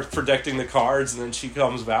 When she starts protecting the cards and then she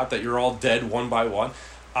comes out that you're all dead one by one.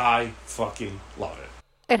 I fucking love it.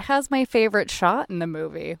 It has my favorite shot in the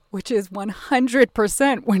movie, which is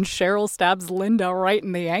 100% when Cheryl stabs Linda right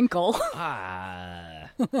in the ankle.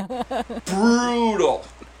 Brutal.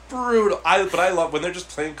 But I love when they're just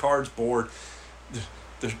playing cards bored.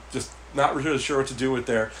 They're just not really sure what to do with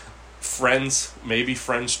their friends, maybe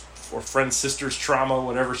friends or friend sister's trauma,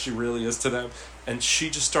 whatever she really is to them. and she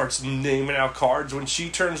just starts naming out cards. When she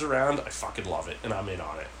turns around, I fucking love it, and I'm in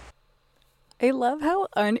on it. I love how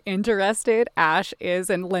uninterested Ash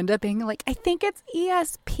is, and Linda being like, I think it's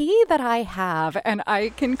ESP that I have. And I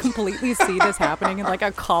can completely see this happening in like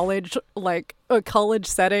a college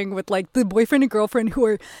setting with like the boyfriend and girlfriend who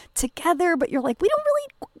are together, but you're like, we don't really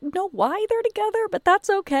know why they're together, but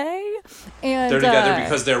that's okay. And they're together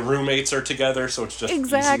because their roommates are together, so it's just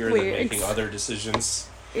exactly. easier than making other decisions.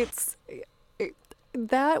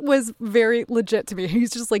 That was very legit to me.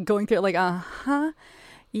 He's just like going through it like,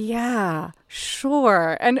 yeah,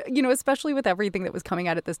 sure. And, you know, especially with everything that was coming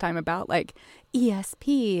out at this time about like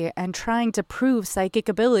ESP and trying to prove psychic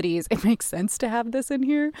abilities, it makes sense to have this in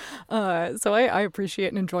here. So I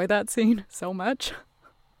appreciate and enjoy that scene so much.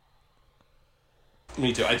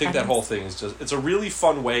 Me too. I think that whole thing is just—it's a really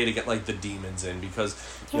fun way to get like the demons in because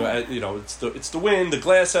it's the wind. The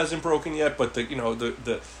glass hasn't broken yet, but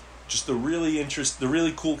the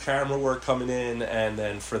really cool camera work coming in, and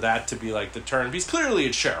then for that to be like the turn, because clearly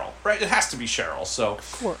it's Cheryl, right? It has to be Cheryl. So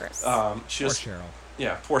of course, poor Cheryl.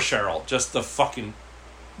 Yeah, poor Cheryl. Just the fucking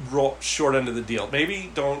short end of the deal.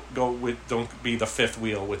 Maybe don't be the fifth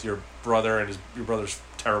wheel with your brother and your brother's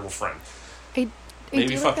terrible friend.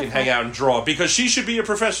 Maybe fucking hang out and draw, because she should be a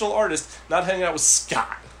professional artist, not hang out with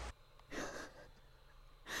Scott.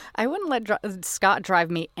 I wouldn't let Scott drive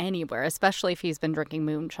me anywhere, especially if he's been drinking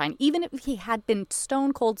moonshine. Even if he had been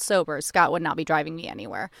stone cold sober, Scott would not be driving me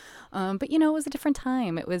anywhere. But, you know, it was a different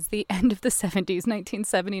time. It was the end of the 70s,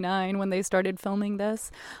 1979, when they started filming this.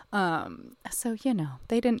 So, you know,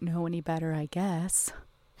 they didn't know any better, I guess.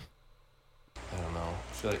 I don't know.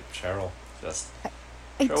 I feel like Cheryl Cheryl's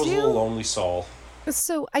a little lonely soul.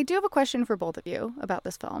 So I do have a question for both of you about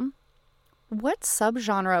this film. What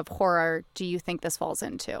subgenre of horror do you think this falls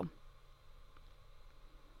into?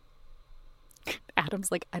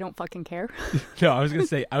 Adam's like, I don't fucking care. No, I was gonna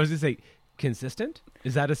say consistent?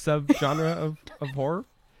 Is that a subgenre of horror?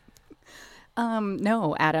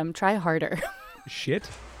 No, Adam, try harder. Shit.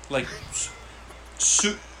 Like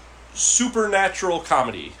supernatural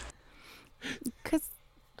comedy.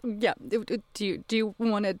 Yeah. Do you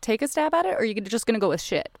want to take a stab at it, or are you just going to go with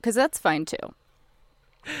shit? Because that's fine, too.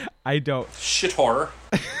 I don't. Shit horror.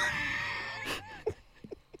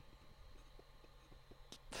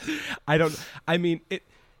 I don't. I mean, it.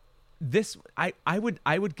 This I would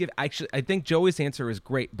give, actually, I think Joey's answer is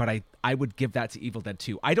great, but I would give that to Evil Dead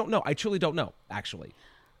 2. I don't know. I truly don't know, actually.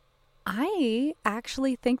 I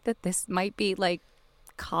actually think that this might be like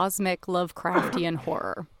cosmic Lovecraftian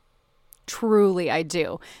horror. Truly, I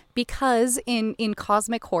do. Because in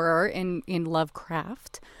cosmic horror, in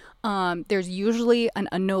Lovecraft, there's usually an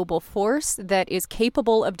unknowable force that is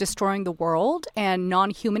capable of destroying the world and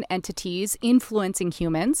non-human entities influencing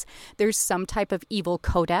humans. There's some type of evil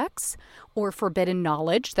codex or forbidden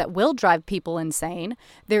knowledge that will drive people insane.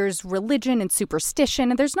 There's religion and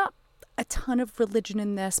superstition, and there's not a ton of religion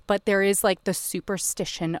in this, but there is like the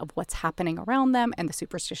superstition of what's happening around them and the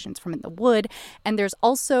superstitions from in the wood. And there's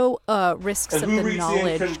also risks of the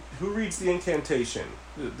knowledge. Who reads the incantation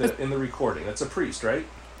in the recording? That's a priest, right?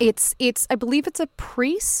 It's I believe it's a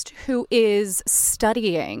priest who is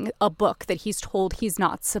studying a book that he's told he's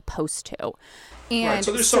not supposed to. And right,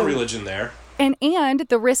 so there's some religion there. And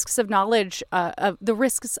the risks of knowledge, the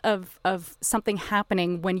risks of something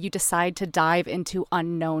happening when you decide to dive into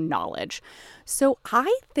unknown knowledge. So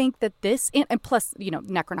I think that this, and plus, you know,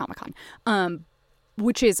 Necronomicon,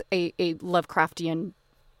 which is a Lovecraftian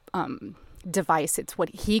device. It's what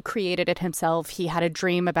he created it himself. He had a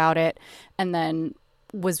dream about it, and then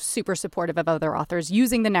was super supportive of other authors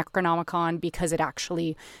using the Necronomicon because it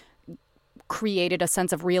actually created a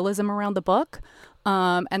sense of realism around the book.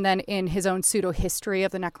 And then in his own pseudo-history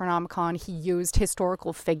of the Necronomicon, he used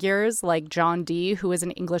historical figures like John Dee, who is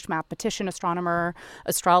an English mathematician, astronomer,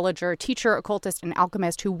 astrologer, teacher, occultist, and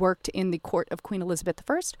alchemist who worked in the court of Queen Elizabeth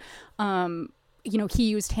I. You know, he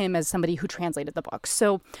used him as somebody who translated the book.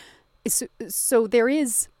 So there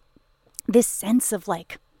is this sense of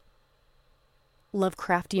like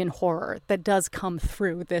Lovecraftian horror that does come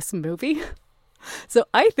through this movie. So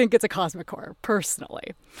I think it's a cosmic horror,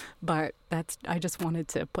 personally. But I just wanted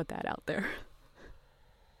to put that out there.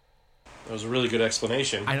 That was a really good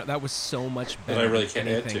explanation. I know, that was so much better I really than can't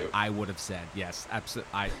add anything to. I would have said. Yes,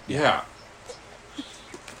 absolutely. Yeah.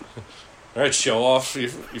 All right, show off. You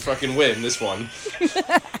fucking win this one.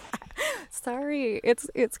 Sorry,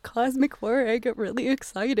 it's cosmic horror. I get really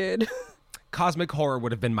excited. cosmic horror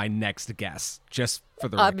would have been my next guess, just for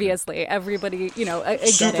the record. Obviously, everybody, I get it.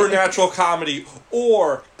 Supernatural comedy,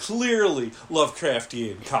 or clearly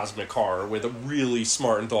Lovecraftian cosmic horror with a really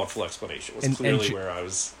smart and thoughtful explanation was clearly where I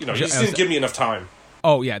was. You just didn't give me enough time.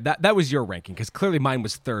 Oh yeah, that was your ranking, because clearly mine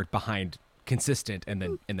was third behind consistent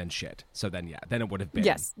and then shit. So then it would have been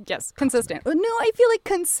yes, consistent. No, I feel like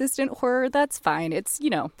consistent horror, that's fine. It's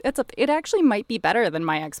it actually might be better than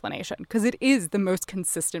my explanation, because it is the most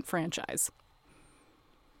consistent franchise.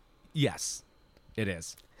 Yes, it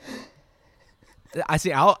is. I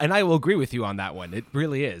see. I will agree with you on that one. It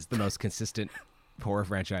really is the most consistent horror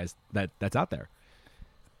franchise that's out there.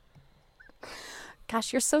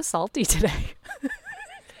 Gosh, you're so salty today.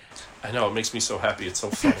 I know, it makes me so happy. It's so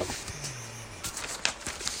funny.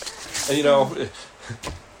 And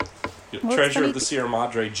Treasure of the Sierra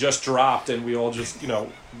Madre just dropped, and we all just,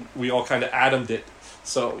 we all kind of atomed it.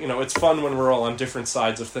 So, it's fun when we're all on different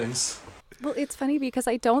sides of things. Well, it's funny because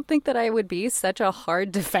I don't think that I would be such a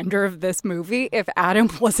hard defender of this movie if Adam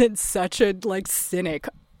wasn't such a, cynic.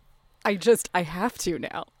 I have to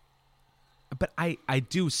now. But I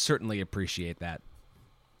do certainly appreciate that.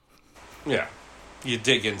 Yeah. You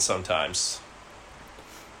dig in sometimes.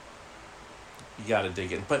 You gotta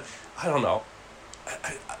dig in. But, I don't know.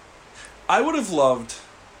 I would have loved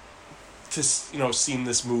to, seen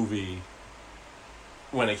this movie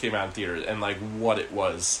when it came out in theaters, and what it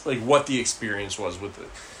was, what the experience was with the,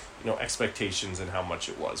 expectations and how much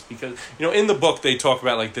it was, because in the book they talk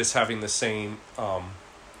about this having the same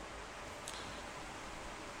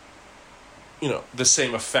the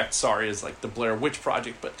same effect as the Blair Witch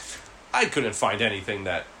Project, but I couldn't find anything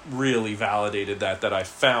that really validated that I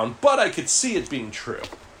found, but I could see it being true.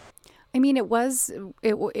 I mean, it was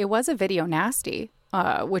a video nasty,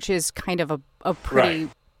 which is kind of a pretty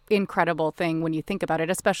incredible thing when you think about it,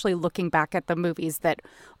 especially looking back at the movies that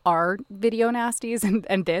are video nasties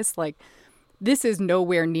and this is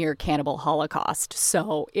nowhere near Cannibal Holocaust.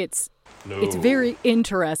 So it's very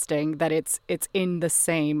interesting that it's in the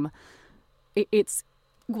same.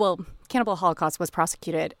 Cannibal Holocaust was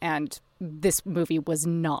prosecuted and this movie was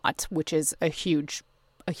not, which is a huge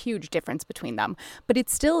difference between them. But it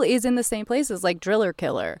still is in the same places, like Driller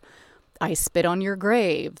Killer, I Spit on Your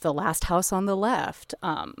Grave, The Last House on the Left.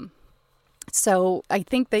 So I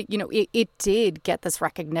think that, it did get this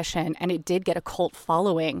recognition and it did get a cult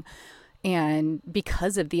following, and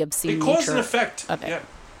because of the obscene nature it caused an effect of it. Yeah.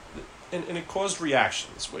 And it caused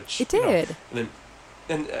reactions, which it did.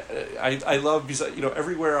 I love, because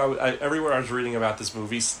everywhere I was reading about this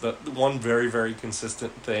movie, the one very, very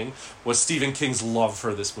consistent thing was Stephen King's love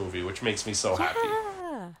for this movie, which makes me so happy.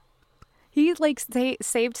 He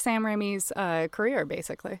saved Sam Raimi's career,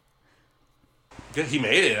 basically. Yeah, he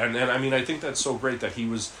made it, and I mean, I think that's so great that he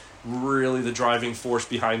was really the driving force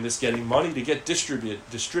behind this, getting money to get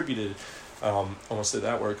distributed. Almost said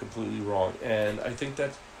that word completely wrong, and I think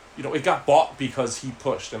that it got bought because he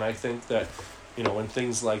pushed, and I think that. When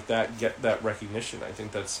things like that get that recognition, I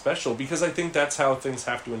think that's special, because I think that's how things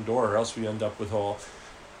have to endure, or else we end up with all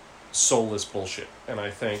soulless bullshit. And I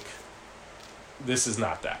think this is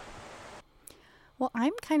not that. Well,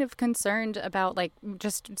 I'm kind of concerned about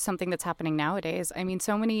just something that's happening nowadays. I mean,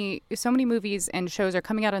 so many movies and shows are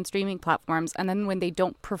coming out on streaming platforms, and then when they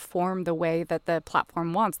don't perform the way that the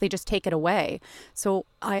platform wants, they just take it away. So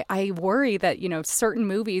I worry that, certain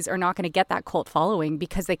movies are not going to get that cult following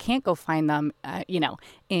because they can't go find them,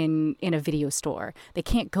 in a video store. They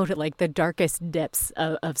can't go to the darkest depths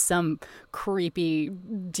of some creepy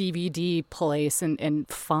DVD place and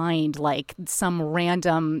find some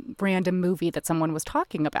random movie that someone was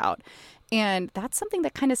talking about. And that's something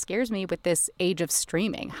that kind of scares me with this age of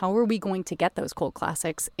streaming. How are we going to get those cult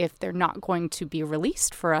classics if they're not going to be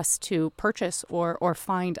released for us to purchase or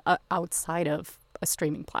find outside of a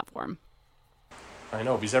streaming platform? I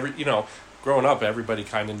know, because growing up, everybody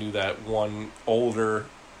kind of knew that one older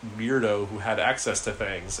weirdo who had access to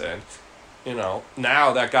things, and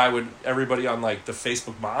now that guy everybody on the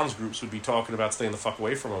Facebook moms groups would be talking about staying the fuck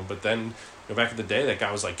away from him. But then back in the day, that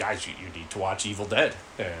guy was like, guys, you need to watch Evil Dead,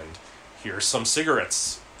 and here's some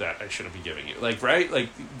cigarettes that I shouldn't be giving you.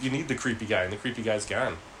 You need the creepy guy, and the creepy guy's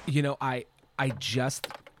gone. I just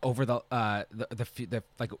over the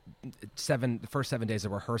first 7 days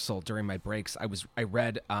of rehearsal during my breaks, I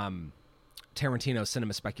read Tarantino's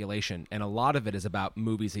Cinema Speculation, and a lot of it is about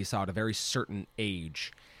movies he saw at a very certain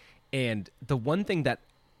age. And the one thing that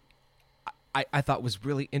I thought was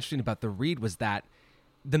really interesting about the read was that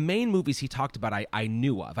the main movies he talked about I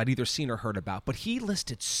knew of. I'd either seen or heard about. But he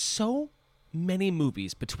listed so many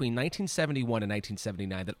movies between 1971 and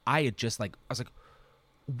 1979 that I had just I was like,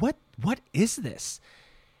 what is this?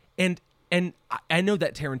 And I know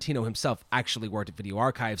that Tarantino himself actually worked at Video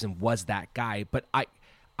Archives and was that guy, but I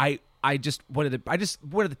just wanted to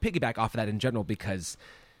piggyback off of that in general because,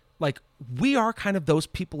 like, we are kind of those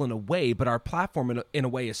people in a way, but our platform in a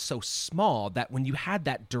way is so small that when you had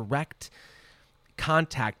that direct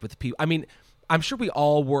contact with people, I mean, I'm sure we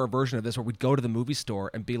all were a version of this where we'd go to the movie store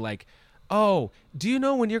and be like, oh, do you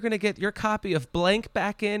know when you're going to get your copy of blank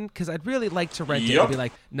back in? Because I'd really like to rent it. And be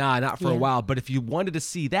like, nah, not for a while. But if you wanted to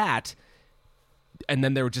see that, and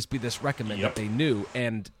then there would just be this recommend that they knew.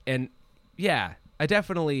 And yeah,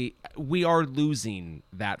 we are losing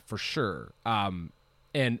that for sure.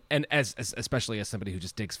 And as especially as somebody who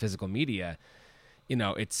just digs physical media, you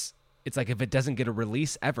know, it's like if it doesn't get a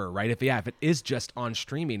release ever, right? If it is just on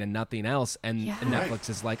streaming and nothing else, and Netflix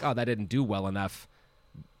is like, oh, that didn't do well enough,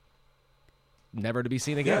 never to be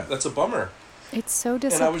seen again. Yeah, that's a bummer. It's so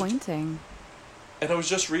disappointing. And I was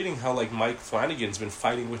just reading how, like, Mike Flanagan's been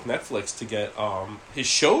fighting with Netflix to get his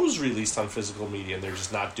shows released on physical media, and they're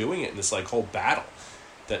just not doing it in this, like, whole battle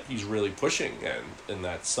that he's really pushing, and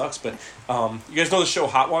that sucks. But you guys know the show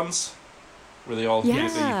Hot Ones? Where they all eat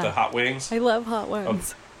the hot wings? I love Hot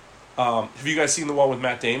Ones. Have you guys seen the one with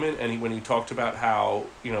Matt Damon? And when he talked about how,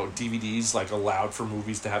 you know, DVDs, like, allowed for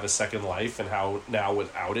movies to have a second life, and how now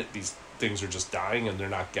without it, these things are just dying and they're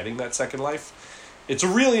not getting that second life. It's a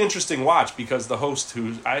really interesting watch because the host,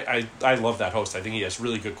 who I love that host. I think he has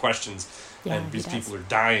really good questions, and these people are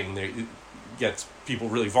dying. It gets people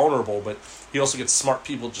really vulnerable, but he also gets smart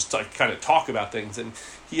people just to kind of talk about things. And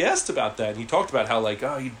he asked about that, and he talked about how, like,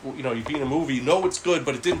 you'd be in a movie, you know it's good,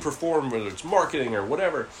 but it didn't perform, whether it's marketing or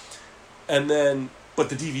whatever. And then, but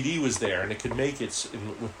the DVD was there, and it could make it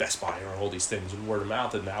with Best Buy or all these things and word of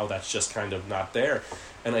mouth, and now that's just kind of not there.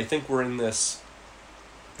 And I think we're in this,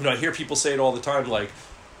 you know, I hear people say it all the time, like,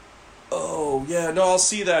 oh, yeah, no, I'll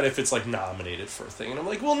see that if it's, like, nominated for a thing. And I'm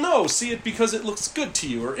like, well, no, see it because it looks good to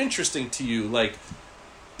you or interesting to you. Like,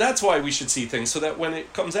 that's why we should see things, so that when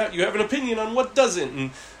it comes out, you have an opinion on what doesn't.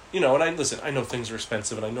 And, you know, and I know things are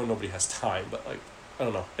expensive, and I know nobody has time, but, like, I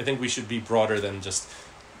don't know. I think we should be broader than just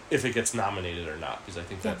if it gets nominated or not, because I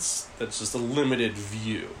think that's just a limited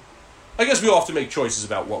view. I guess we all have to make choices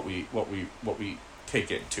about what we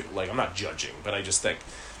take into. Like, I'm not judging, but I just think,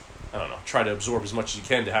 I don't know, try to absorb as much as you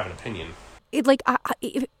can to have an opinion.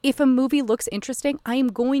 If a movie looks interesting, I am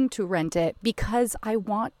going to rent it because I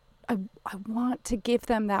want to give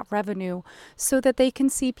them that revenue so that they can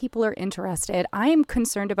see people are interested. I am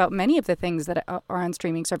concerned about many of the things that are on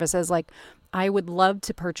streaming services. Like, I would love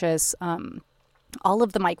to purchase all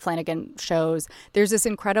of the Mike Flanagan shows. There's this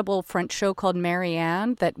incredible French show called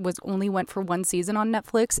Marianne that only went for one season on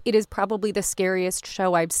Netflix. It is probably the scariest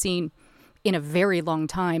show I've seen in a very long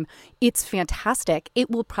time. It's fantastic.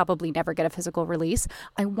 It will probably never get a physical release.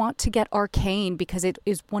 I want to get Arcane because it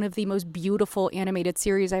is one of the most beautiful animated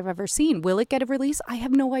series I've ever seen. Will it get a release? I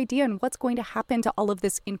have no idea. And what's going to happen to all of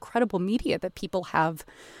this incredible media that people have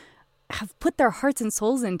put their hearts and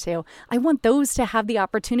souls into? I want those to have the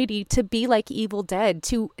opportunity to be like Evil Dead,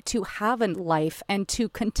 to have a life and to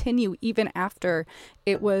continue even after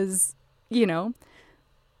it was, you know,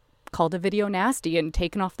 called a video nasty and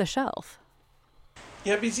taken off the shelf.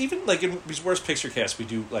 Yeah, because even, like, in these Worst Picture Casts, we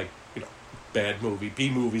do, like, you know, bad movie, B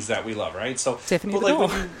movies that we love, right? So, Tiffany but,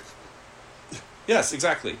 like, yes,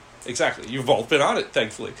 exactly. You've both been on it,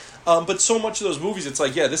 thankfully. But so much of those movies, it's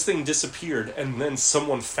like, yeah, this thing disappeared, and then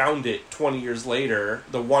someone found it 20 years later,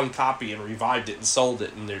 the one copy, and revived it and sold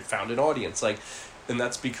it, and they found an audience. Like, and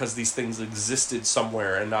that's because these things existed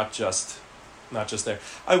somewhere and not just there.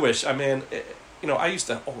 I wish. I mean, you know, I used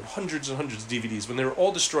to own hundreds and hundreds of DVDs. When they were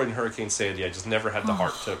all destroyed in Hurricane Sandy, I just never had the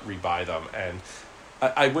heart to rebuy them. And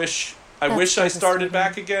I wish I started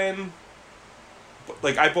back again.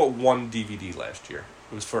 Like, I bought one DVD last year.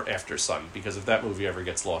 It was for After Sun, because if that movie ever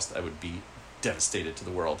gets lost, I would be devastated to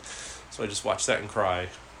the world. So I just watched that and cry.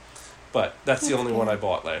 But that's the only one I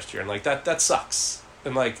bought last year. And, like, that sucks.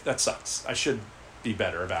 And, like, that sucks. I should be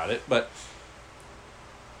better about it, but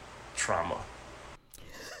trauma.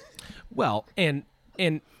 Well, and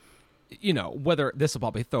you know, whether this will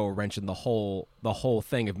probably throw a wrench in the whole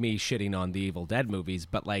thing of me shitting on the Evil Dead movies,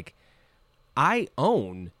 but, like, I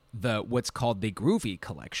own what's called the Groovy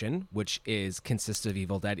Collection, which consists of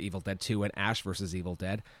Evil Dead 2, and Ash vs. Evil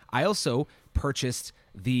Dead. I also purchased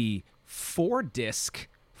the 4-disc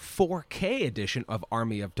 4K edition of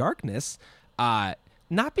Army of Darkness,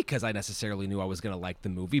 not because I necessarily knew I was going to like the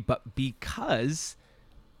movie, but because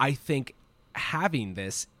I think having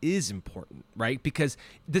this is important, right? Because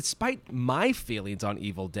despite my feelings on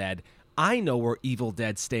Evil Dead, I know where Evil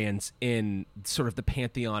Dead stands in sort of the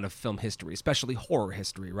pantheon of film history, especially horror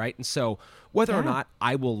history, right? And so whether or not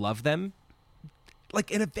I will love them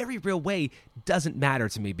like in a very real way, doesn't matter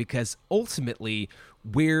to me because ultimately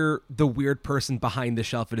we're the weird person behind the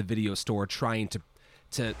shelf at a video store trying to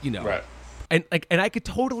Right. And I could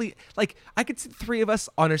totally I could see the three of us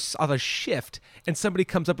on a shift, and somebody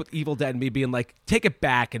comes up with Evil Dead, and me being like, "Take it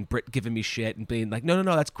back," and Britt giving me shit and being like, "No,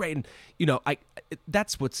 that's great," and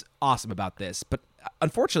that's what's awesome about this. But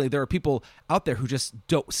unfortunately, there are people out there who just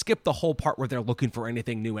don't skip the whole part where they're looking for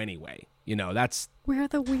anything new anyway. That's We're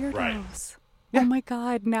the weirdos. Right. Oh my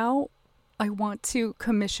God! Now I want to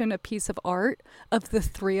commission a piece of art of the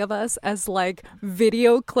three of us as like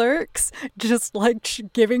video clerks, just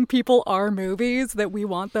like giving people our movies that we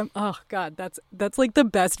want them. Oh God, that's like the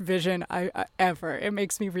best vision I ever. It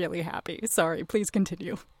makes me really happy. Sorry, please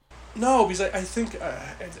continue. No, because I think,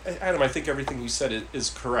 Adam, I think everything you said is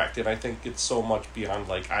correct, and I think it's so much beyond,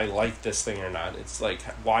 like, I like this thing or not. It's, like,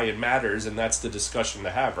 why it matters, and that's the discussion to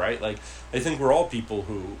have, right? Like, I think we're all people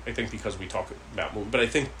who, I think because we talk about movies, but I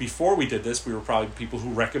think before we did this, we were probably people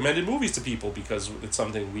who recommended movies to people because it's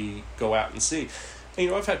something we go out and see.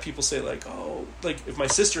 And, I've had people say, like, oh, like, if my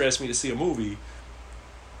sister asked me to see a movie,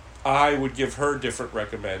 I would give her different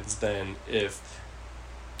recommends than if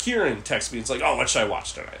Kieran texts me, it's like, oh, what should I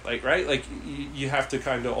watch tonight? Like, right? Like, you have to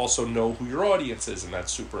kind of also know who your audience is, and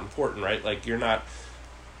that's super important, right? Like, you're not...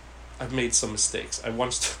 I've made some mistakes. I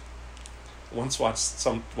once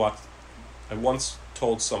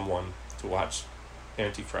told someone to watch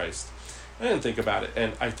Antichrist. I didn't think about it,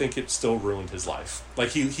 and I think it still ruined his life. Like,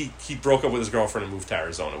 he broke up with his girlfriend and moved to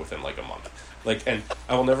Arizona within, like, a month. Like, and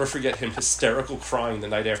I will never forget him hysterical crying the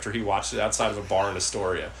night after he watched it outside of a bar in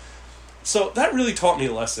Astoria. So that really taught me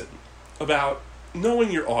a lesson about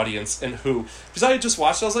knowing your audience and who. Because I had just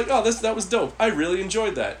watched it, I was like, oh, that was dope. I really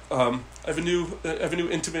enjoyed that. I have a new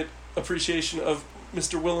intimate appreciation of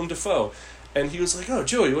Mr. Willem Dafoe. And he was like, oh,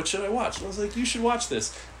 Joey, what should I watch? And I was like, you should watch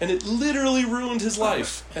this. And it literally ruined his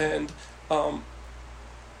life. And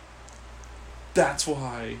that's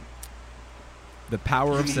why... The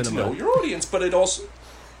power of cinema. You need to know your audience, but it also...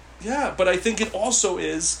 Yeah, but I think it also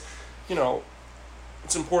is,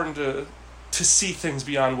 it's important to see things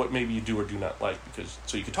beyond what maybe you do or do not like,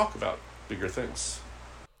 so you can talk about bigger things.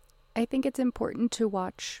 I think it's important to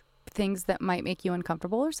watch things that might make you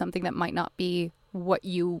uncomfortable or something that might not be what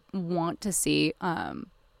you want to see,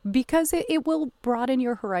 because it will broaden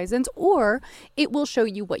your horizons, or it will show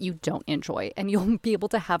you what you don't enjoy, and you'll be able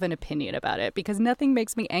to have an opinion about it, because nothing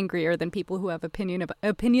makes me angrier than people who have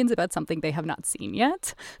opinions about something they have not seen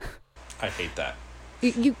yet. I hate that.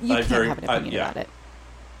 You can't have an opinion about it.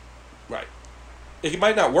 Right. It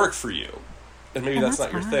might not work for you, and maybe that's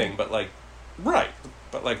not your thing, but like, right.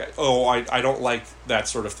 But like, I don't like that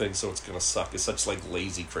sort of thing, so it's going to suck. It's such like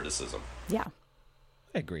lazy criticism. Yeah.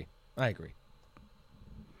 I agree.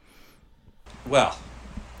 Well,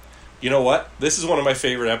 you know what? This is one of my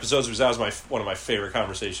favorite episodes, because that was one of my favorite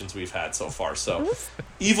conversations we've had so far. So,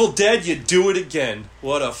 Evil Dead, you do it again.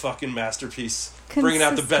 What a fucking masterpiece. Bringing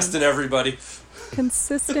out the best in everybody.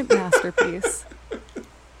 Consistent masterpiece.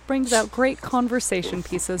 Brings out great conversation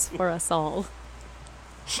pieces for us all.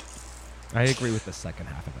 I agree with the second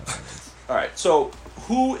half of that sentence. All right, so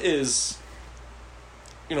who is,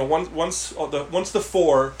 once the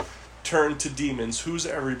four turn to demons, who's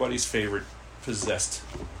everybody's favorite possessed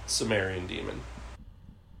Sumerian demon?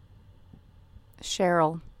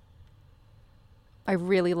 Cheryl. I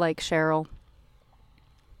really like Cheryl.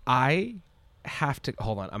 I have to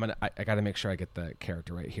hold on. I got to make sure I get the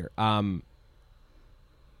character right here. For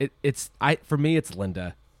me, it's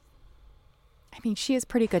Linda. I mean, she is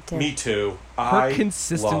pretty good too. Me too. Her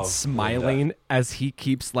consistent smiling Linda. As he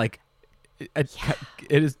keeps I'm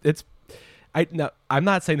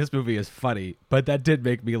not saying this movie is funny, but that did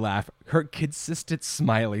make me laugh. Her consistent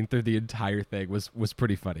smiling through the entire thing was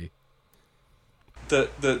pretty funny.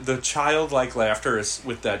 The childlike laughter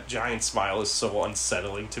with that giant smile is so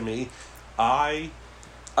unsettling to me. I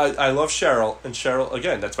love Cheryl, and Cheryl,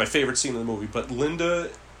 again, that's my favorite scene in the movie, but Linda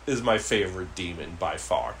is my favorite demon by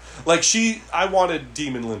far. Like, I wanted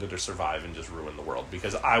Demon Linda to survive and just ruin the world,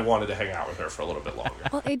 because I wanted to hang out with her for a little bit longer.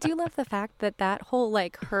 Well, I do love the fact that whole,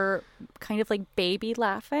 her kind of baby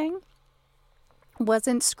laughing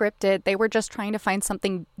wasn't scripted. They were just trying to find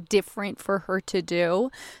something different for her to do.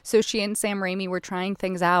 So she and Sam Raimi were trying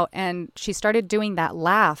things out, and she started doing that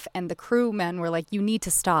laugh, and the crewmen were like, you need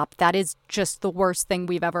to stop. That is just the worst thing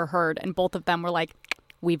we've ever heard. And both of them were like,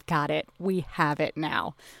 we've got it. We have it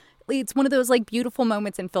now. It's one of those beautiful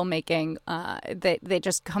moments in filmmaking that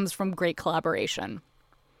just comes from great collaboration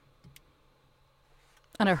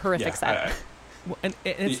on a horrific set. Well, and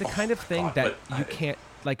it's the kind of thing you can't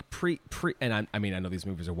like pre and I mean I know these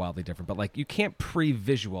movies are wildly different, but like you can't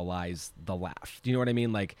pre-visualize the laugh. Do you know what I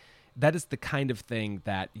mean? Like that is the kind of thing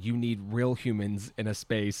that you need real humans in a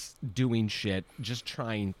space doing shit, just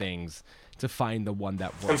trying things to find the one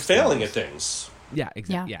that works. And failing at things. Yeah,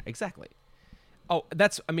 exactly. Yeah, exactly. Oh,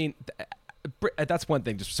 that's that's one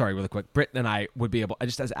thing. Just sorry, really quick. Britt and I would be able,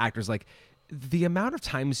 just as actors, like the amount of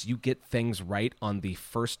times you get things right on the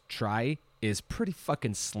first try is pretty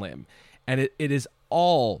fucking slim. And it is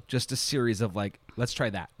all just a series of like, let's try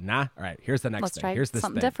that. Nah, all right, here's the next Let's thing. try Here's this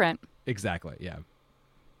something thing. different. Exactly, yeah.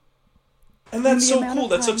 And that's The so amount cool.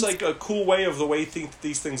 of That's such times- like a cool way of the way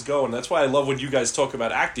these things go, and that's why I love when you guys talk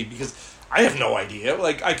about acting, because I have no idea.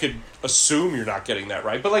 Like I could assume you're not getting that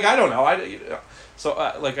right, but like I don't know. So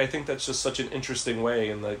like I think that's just such an interesting way,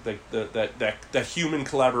 and like that human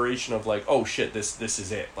collaboration of like, oh shit, this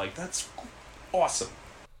is it. Like that's awesome.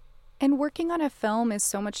 And working on a film is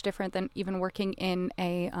so much different than even working in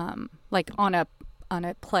a like on a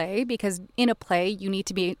play, because in a play you need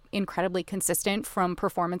to be incredibly consistent from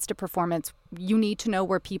performance to performance. You need to know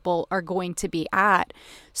where people are going to be at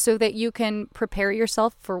so that you can prepare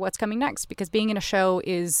yourself for what's coming next, because being in a show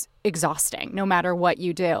is exhausting no matter what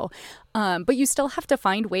you do. But you still have to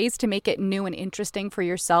find ways to make it new and interesting for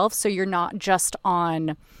yourself, so you're not just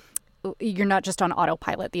on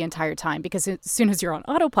autopilot the entire time, because as soon as you're on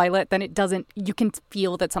autopilot, then you can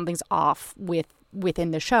feel that something's off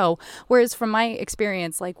within the show. Whereas from my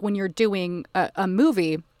experience, like when you're doing a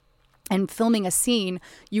movie and filming a scene,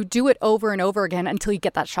 you do it over and over again until you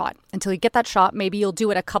get that shot. Maybe you'll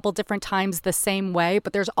do it a couple different times the same way,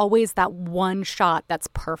 but there's always that one shot that's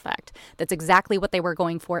perfect. That's exactly what they were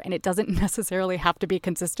going for, and it doesn't necessarily have to be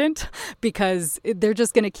consistent, because they're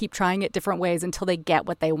just going to keep trying it different ways until they get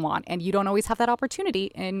what they want. And you don't always have that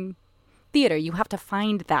opportunity in theater. You have to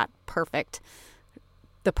find the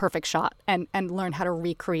perfect shot and learn how to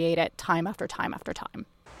recreate it time after time after time.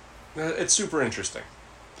 It's super interesting.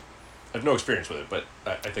 I have no experience with it, but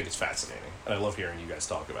I think it's fascinating, and I love hearing you guys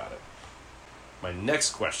talk about it. My next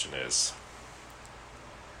question is,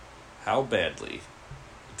 how badly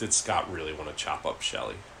did Scott really want to chop up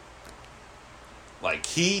Shelley? Like,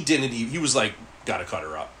 he was like, gotta cut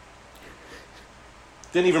her up.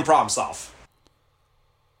 Didn't even problem solve.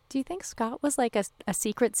 Do you think Scott was like a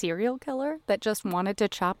secret serial killer that just wanted to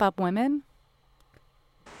chop up women?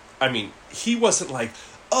 I mean, he wasn't like,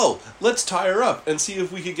 oh, let's tie her up and see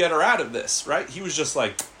if we could get her out of this, right? He was just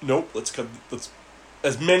like, nope, let's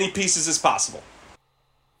as many pieces as possible.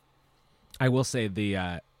 I will say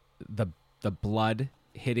the blood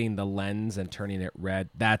hitting the lens and turning it red,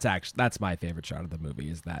 that's my favorite shot of the movie.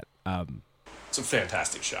 Is that it's a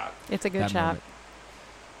fantastic shot. It's a good shot.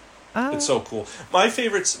 It's so cool. My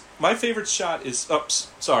favorite shot is. Oops,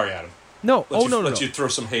 sorry, Adam. No, Let you throw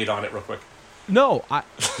some hate on it real quick. No,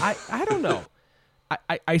 I don't know.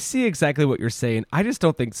 I see exactly what you're saying. I just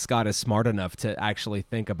don't think Scott is smart enough to actually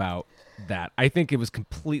think about that. I think it was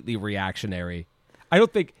completely reactionary. I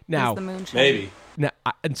don't think now. Maybe. Now,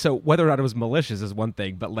 and so whether or not it was malicious is one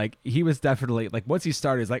thing, but like he was definitely like, once he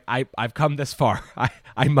started, he's like, I've come this far.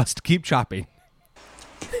 I must keep chopping.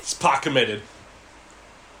 He's pot committed.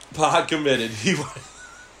 Pod committed. He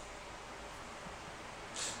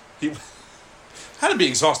had to be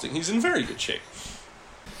exhausting. He's in very good shape.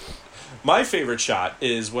 My favorite shot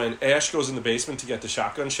is when Ash goes in the basement to get the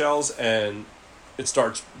shotgun shells, and it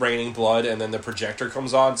starts raining blood, and then the projector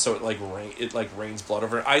comes on, so it rains blood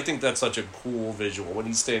over it. I think that's such a cool visual when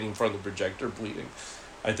he's standing in front of the projector bleeding.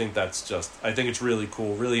 I think it's really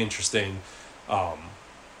cool, really interesting.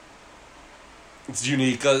 It's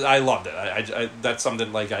unique. I loved it. I that's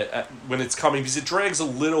something like when it's coming, because it drags a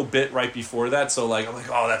little bit right before that. So like I'm like,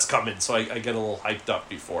 oh, that's coming. So I get a little hyped up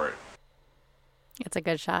before it. It's a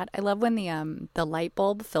good shot. I love when the light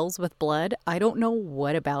bulb fills with blood. I don't know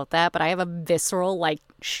what about that, but I have a visceral like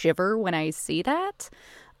shiver when I see that.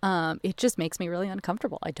 It just makes me really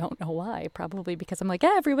uncomfortable. I don't know why. Probably because I'm like,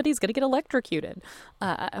 yeah, everybody's gonna get electrocuted.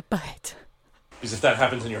 But. Because if that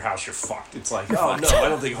happens in your house, you're fucked. It's like, no, I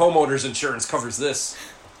don't think homeowners insurance covers this.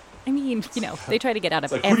 I mean, they try to get out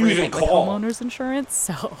of like, everything with homeowners insurance,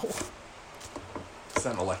 so... Is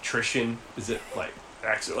that an electrician? Is it, like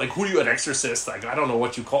who are you, an exorcist? Like, I don't know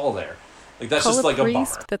what you call there. Like, that's Call just like a bummer.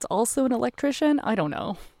 Priest that's also an electrician? I don't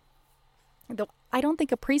know. I don't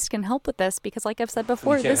think a priest can help with this, because like I've said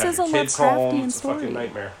before, this is a Lovecraftian story. It's a fucking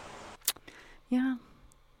nightmare. Yeah.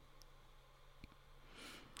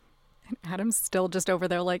 Adam's still just over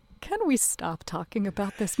there like, can we stop talking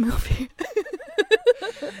about this movie?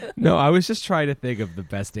 No, I was just trying to think of the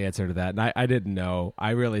best answer to that, and I didn't know. I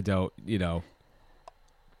really don't,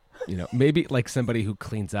 You know, maybe like somebody who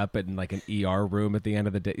cleans up in like an ER room at the end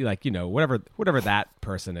of the day, like, you know, whatever that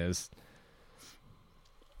person is.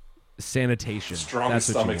 Sanitation. Strong That's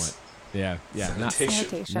what you stomachs. want. Yeah.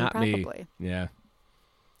 Sanitation. Not probably. me. Yeah.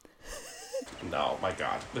 No, my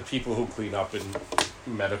God. The people who clean up in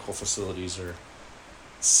medical facilities are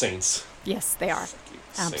saints. Yes, they are. Fucking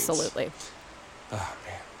saints. Absolutely. Oh,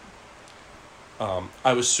 man.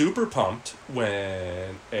 I was super pumped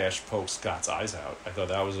when Ash poked Scott's eyes out. I thought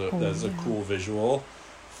that was a cool visual,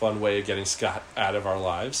 fun way of getting Scott out of our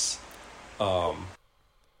lives. You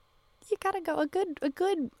gotta go. A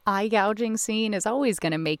good eye gouging scene is always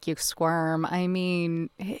gonna make you squirm. I mean,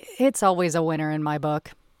 it's always a winner in my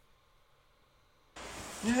book.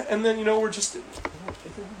 Yeah, and then, you know, we're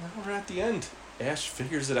at the end. Ash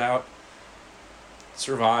figures it out,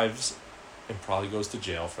 survives, and probably goes to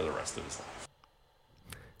jail for the rest of his life.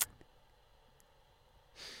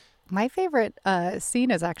 My favorite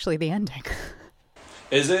scene is actually the ending.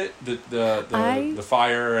 Is it the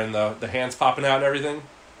fire and the hands popping out and everything?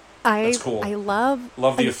 That's cool. I love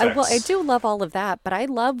the effects. Well, I do love all of that, but I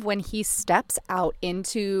love when he steps out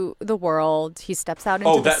into the world. He steps out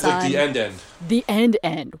into the sun. Like the end. The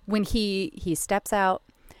end. When he steps out,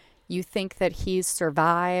 you think that he's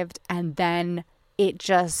survived, and then it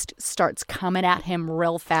just starts coming at him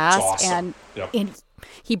real fast, It's awesome. and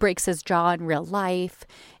he breaks his jaw in real life.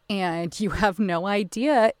 And you have no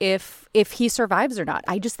idea if he survives or not.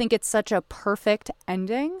 I just think it's such a perfect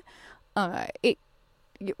ending.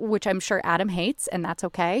 Which I'm sure Adam hates, and that's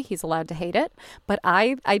okay. He's allowed to hate it. But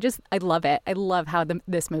I love it. I love how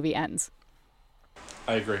this movie ends.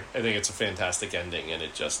 I agree. I think it's a fantastic ending, and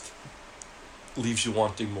it just leaves you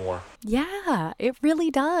wanting more. Yeah, it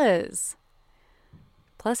really does.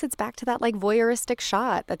 Plus, it's back to that like voyeuristic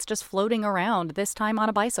shot that's just floating around, this time on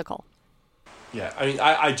a bicycle. Yeah, I mean,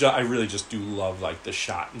 I really just do love like the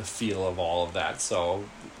shot and the feel of all of that. So,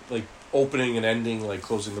 like opening and ending, like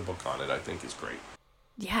closing the book on it, I think is great.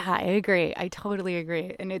 Yeah, I agree. I totally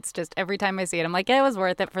agree. And it's just every time I see it, I'm like, it was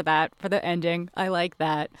worth it for that, for the ending. I like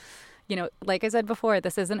that. You know, like I said before,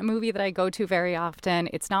 this isn't a movie that I go to very often.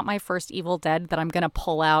 It's not my first Evil Dead that I'm going to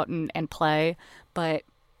pull out and play, but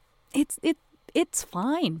it's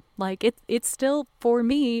fine. Like it's still, for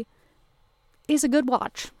me, is a good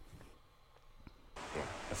watch.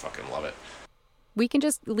 I fucking love it. We can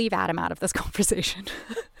just leave Adam out of this conversation.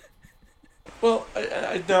 Well,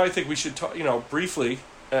 I think we should talk, you know, briefly.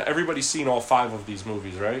 Everybody's seen all 5 of these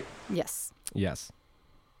movies, right? Yes. Yes.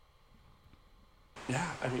 Yeah,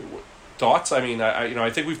 I mean, thoughts? I mean, I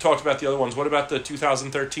think we've talked about the other ones. What about the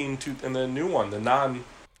 2013 and the new one, the non?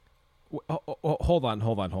 Hold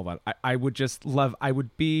on. I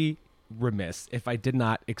would be remiss if I did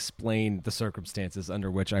not explain the circumstances under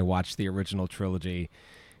which I watched the original trilogy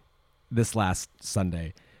this last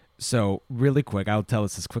Sunday. So really quick, I'll tell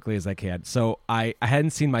this as quickly as I can. So I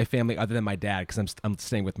hadn't seen my family other than my dad because I'm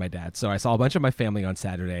staying with my dad. So I saw a bunch of my family on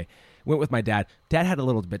Saturday, went with my dad. Dad had a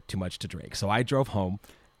little bit too much to drink. So I drove home.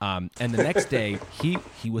 And the next day he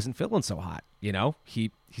wasn't feeling so hot. You know,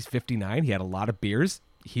 he's 59. He had a lot of beers.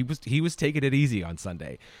 He was taking it easy on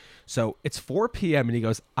Sunday. So it's 4 p.m. and he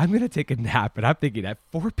goes, I'm going to take a nap. And I'm thinking at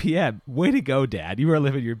 4 p.m., way to go, Dad. You are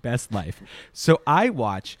living your best life. So I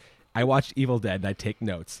watched Evil Dead and I take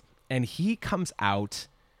notes. And he comes out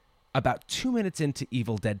about 2 minutes into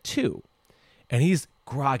Evil Dead 2. And he's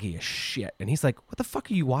groggy as shit. And he's like, what the fuck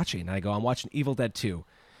are you watching? And I go, I'm watching Evil Dead 2.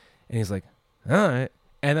 And he's like, all right.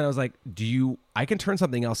 And then I was like, I can turn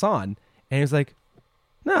something else on. And he's like,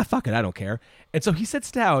 nah, fuck it, I don't care. And so he sits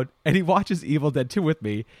down and he watches Evil Dead 2 with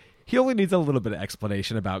me. He only needs a little bit of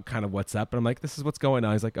explanation about kind of what's up. And I'm like, this is what's going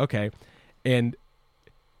on. He's like, okay. And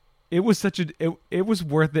it was it was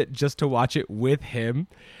worth it just to watch it with him.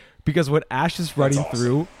 Because when Ash is running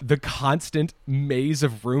through the constant maze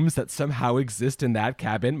of rooms that somehow exist in that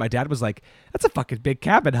cabin, my dad was like, that's a fucking big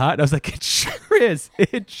cabin, huh? And I was like, it sure is.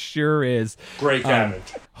 It sure is. Great cabin.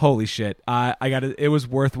 Holy shit. It was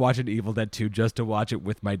worth watching Evil Dead 2 just to watch it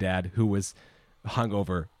with my dad, who was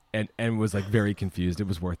hungover and was like very confused. It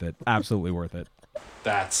was worth it. Absolutely worth it.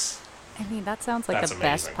 That sounds like the amazing.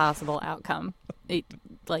 best possible outcome.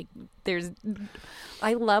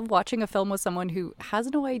 I love watching a film with someone who has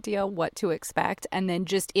no idea what to expect and then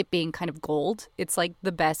just it being kind of gold. It's like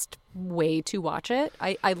the best way to watch it.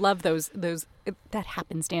 I love those that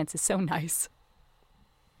happenstance is so nice.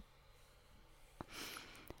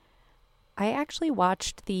 I actually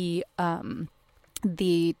watched the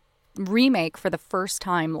remake for the first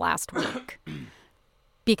time last week.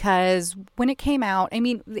 Because when it came out, I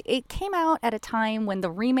mean, it came out at a time when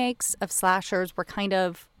the remakes of slashers were kind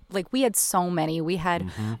of like we had so many. We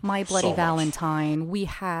had My Bloody So much. Valentine. We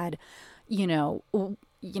had,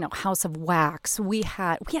 House of Wax. We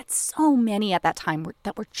had so many at that time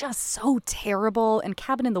that were just so terrible. And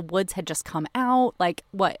Cabin in the Woods had just come out, like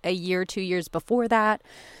a year, 2 years before that.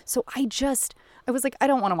 So I was like, I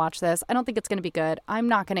don't want to watch this. I don't think it's going to be good. I'm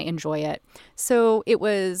not going to enjoy it. So it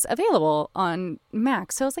was available on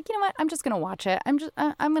Max. So I was like, you know what? I'm just going to watch it. I'm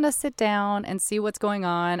going to sit down and see what's going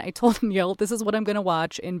on. I told Neil, this is what I'm going to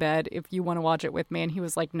watch in bed if you want to watch it with me. And he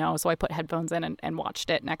was like, no. So I put headphones in and watched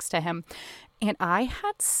it next to him. And I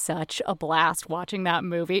had such a blast watching that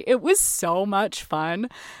movie. It was so much fun.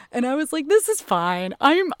 And I was like, this is fine.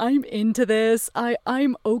 I'm into this.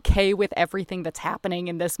 I'm okay with everything that's happening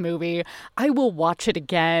in this movie. I will watch it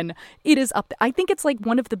again. It is up. I think it's like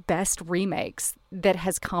one of the best remakes that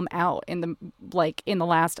has come out in the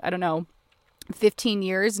last, I don't know, 15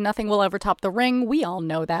 years. Nothing will ever top The Ring. We all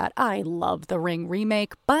know that. I love The Ring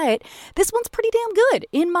remake, but this one's pretty damn good,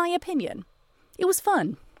 in my opinion. It was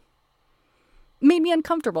fun. Made me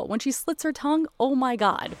uncomfortable. When she slits her tongue, oh my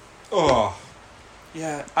God. Oh,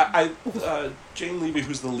 yeah. I Jane Levy,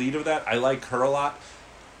 who's the lead of that, I like her a lot.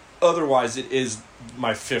 Otherwise, it is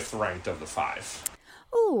my 5th ranked of the 5.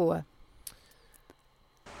 Ooh.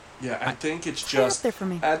 Yeah, I think it's High up just there for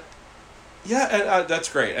me. That's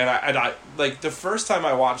great. And I like the first time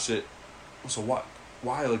I watched it was a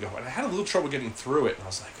while ago, and I had a little trouble getting through it, and I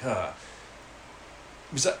was like,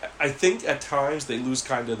 because I think at times they lose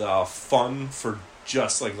kind of the fun for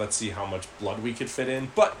just like, let's see how much blood we could fit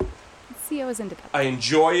in. But Let's see, I was into that. I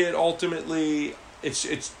enjoy it ultimately. It's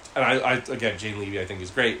and I again, Jane Levy I think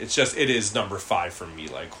is great. It's just, it is number 5 for me,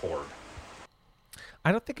 like Horde.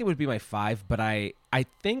 I don't think it would be my 5, but I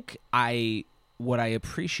think what I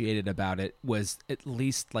appreciated about it was at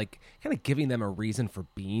least like kind of giving them a reason for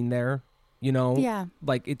being there. Yeah.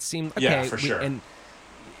 Like it seemed okay. Yeah, for sure. And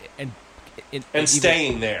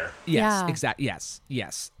Staying there. Yes, Yeah. exactly.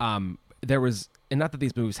 Yes. There was, and not that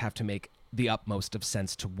these movies have to make the utmost of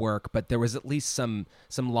sense to work, but there was at least some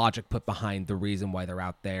logic put behind the reason why they're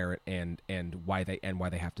out there and why they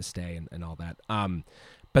have to stay and all that.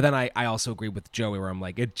 But then I also agree with Joey where I'm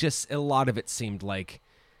like, a lot of it seemed like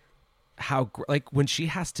when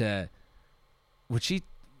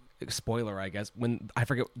spoiler, I guess, when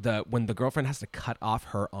the girlfriend has to cut off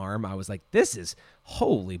her arm, I was like, this is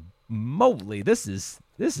holy moly, this is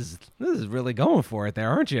really going for it there,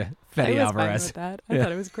 aren't you, Fede I was Alvarez? fine with that. I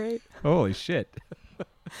thought it was great. Holy shit.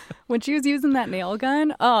 When she was using that nail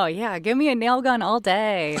gun, oh yeah, give me a nail gun all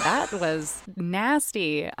day. That was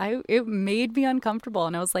nasty. It made me uncomfortable,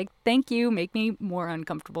 and I was like, thank you, make me more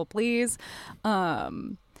uncomfortable, please.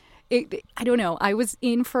 I don't know. I was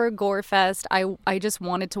in for a gore fest. I just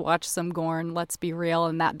wanted to watch some gore, and let's be real,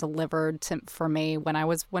 and that delivered for me when I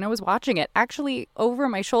was watching it. Actually, over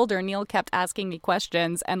my shoulder, Neil kept asking me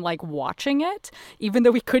questions and like watching it, even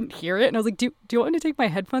though we couldn't hear it. And I was like, "Do you want me to take my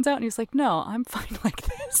headphones out?" And he was like, "No, I'm fine like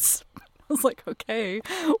this." I was like, "Okay,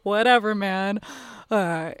 whatever, man."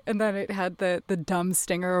 And then it had the dumb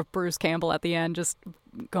stinger of Bruce Campbell at the end, just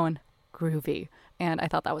going groovy, and I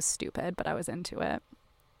thought that was stupid, but I was into it.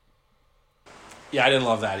 Yeah, I didn't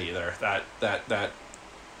love that either. That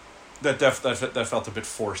felt a bit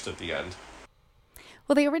forced at the end.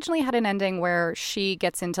 Well, they originally had an ending where she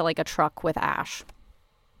gets into like a truck with Ash.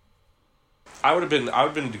 I would have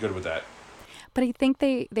been good with that. But I think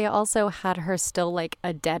they also had her still like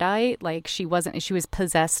a deadite, like she was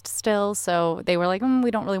possessed still, so they were like,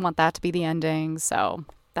 we don't really want that to be the ending, so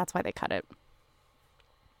that's why they cut it.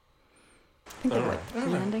 I think there were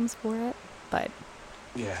 3 endings for it, but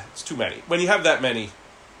yeah, it's too many. When you have that many,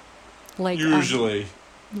 like usually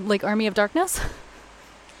like Army of Darkness.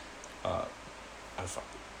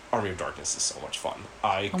 Army of Darkness is so much fun.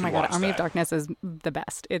 Oh my god, Army of Darkness is the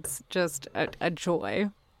best. It's just a joy.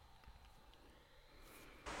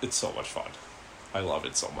 It's so much fun. I love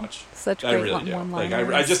it so much. Such great I really do. Like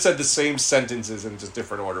I just said the same sentences in just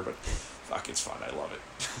different order, but fuck, it's fun. I love it.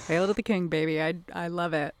 Hail to the King, baby. I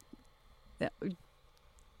love it. Yeah.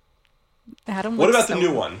 Adam, what about the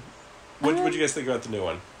new one? What do you guys think about the new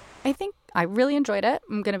one? I think I really enjoyed it.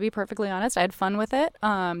 I'm going to be perfectly honest. I had fun with it.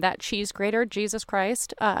 That cheese grater, Jesus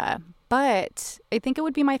Christ. But I think it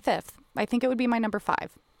would be my 5th. I think it would be my number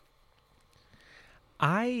 5.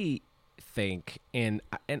 I think, and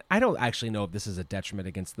I don't actually know if this is a detriment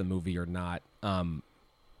against the movie or not. The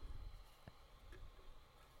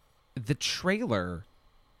trailer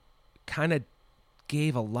kind of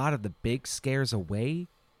gave a lot of the big scares away.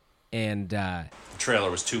 And the trailer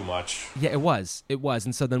was too much. Yeah, it was.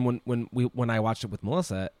 And so then when I watched it with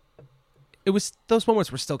Melissa, it was, those moments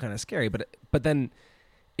were still kind of scary, but then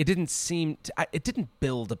it didn't seem it didn't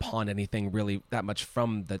build upon anything really that much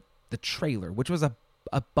from the trailer, which was a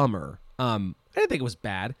bummer. I didn't think it was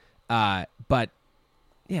bad, but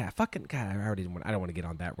yeah, fucking God, I don't want to get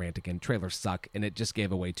on that rant again. Trailers suck, and it just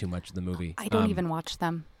gave away too much of the movie. I don't even watch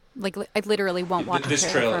them. Like, I literally won't watch a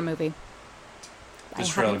trailer for a movie. I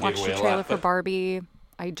haven't watched a trailer for Barbie.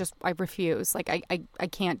 I refuse. Like, I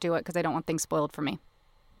can't do it because I don't want things spoiled for me.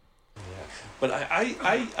 Yeah. But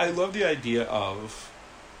I love the idea of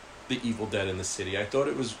the Evil Dead in the city. I thought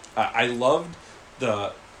it was. I loved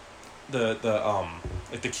the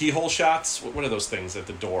like the keyhole shots. What are those things at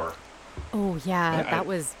the door? Oh yeah, that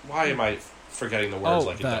was. Why am I forgetting the words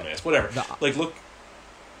like a dumbass? Whatever. Look.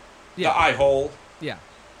 Yeah. The eye hole. Yeah.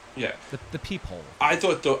 Yeah. The peephole. I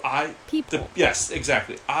thought peephole. Yes,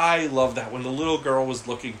 exactly. I love that. When the little girl was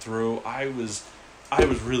looking through, I was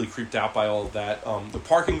really creeped out by all of that. The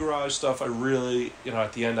parking garage stuff, I really,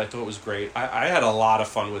 at the end, I thought it was great. I had a lot of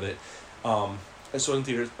fun with it. I saw it in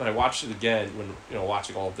theaters, and I watched it again when,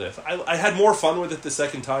 watching all of this. I had more fun with it the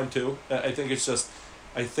second time, too. I think it's just,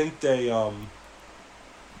 I think they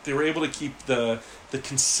were able to keep the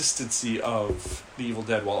consistency of the Evil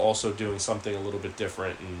Dead while also doing something a little bit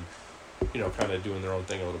different and, kind of doing their own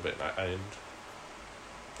thing a little bit. I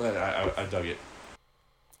dug it.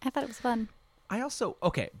 I thought it was fun. I also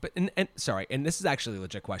sorry, and this is actually a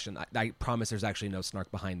legit question. I promise there's actually no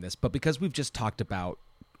snark behind this, but because we've just talked about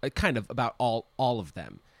kind of about all of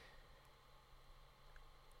them,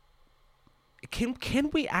 can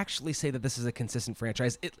we actually say that this is a consistent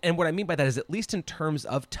franchise? And what I mean by that is at least in terms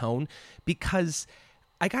of tone, because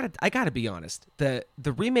I gotta be honest, the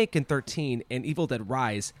remake in 13 and Evil Dead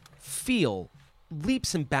Rise feel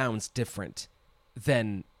leaps and bounds different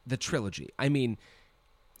than the trilogy. I mean.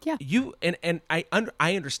 Yeah. I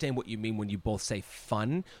understand what you mean when you both say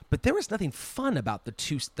fun, but there is nothing fun about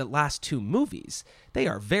the last two movies. They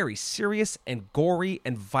are very serious and gory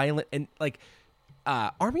and violent, and like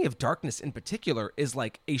Army of Darkness in particular is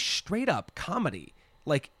like a straight up comedy.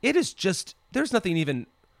 Like it is just there's nothing even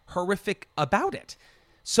horrific about it.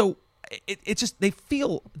 So it just the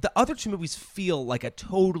other two movies feel like a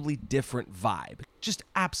totally different vibe. Just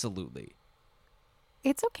absolutely.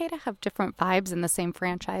 It's okay to have different vibes in the same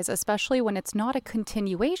franchise, especially when it's not a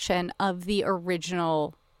continuation of the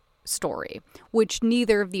original story, which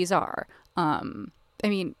neither of these are. I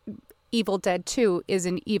mean, Evil Dead 2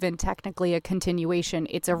 isn't even technically a continuation.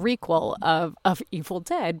 It's a requel of Evil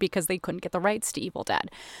Dead because they couldn't get the rights to Evil Dead.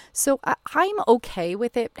 So I'm okay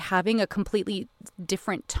with it having a completely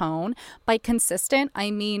different tone. By consistent, I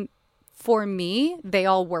mean, for me, they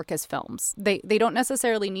all work as films. They don't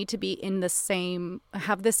necessarily need to be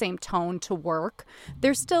have the same tone to work.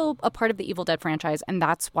 They're still a part of the Evil Dead franchise, and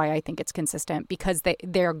that's why I think it's consistent, because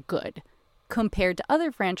they're good compared to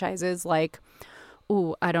other franchises like,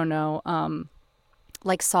 I don't know,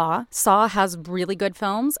 like Saw. Saw has really good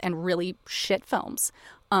films and really shit films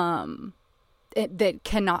that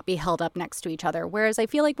cannot be held up next to each other. Whereas I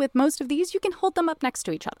feel like with most of these, you can hold them up next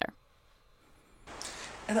to each other.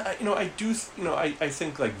 And I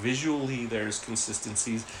think like visually there's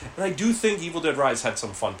consistencies, and I do think Evil Dead Rise had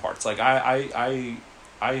some fun parts. Like I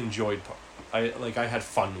enjoyed, I had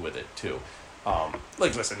fun with it too.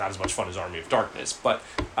 Listen, not as much fun as Army of Darkness, but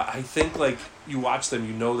I think like you watch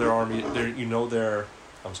them, their Evil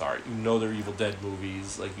Dead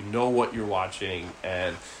movies, like what you're watching,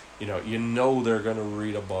 and they're gonna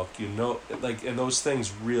read a book, and those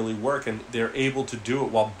things really work, and they're able to do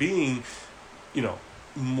it while being,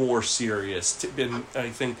 more serious. And I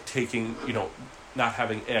think taking, not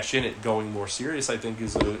having Ash in it, going more serious, I think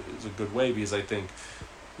is a good way, because I think,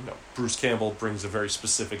 Bruce Campbell brings a very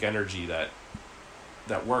specific energy that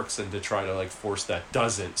works, and to try to like force that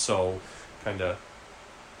doesn't. So kind of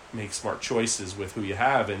make smart choices with who you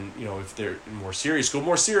have, and if they're more serious, go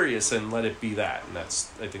more serious and let it be that. And I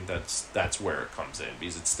think that's where it comes in,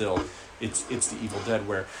 because it's still it's the Evil Dead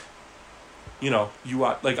where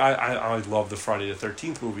I love the Friday the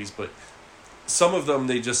 13th movies, but some of them,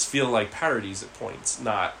 they just feel like parodies at points,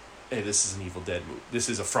 not, hey, this is an Evil Dead movie, this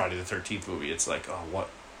is a Friday the 13th movie. It's like, oh, what,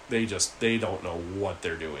 they don't know what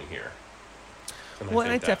they're doing here. And I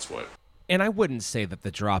think that's what. And I wouldn't say that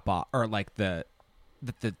the drop off, or like the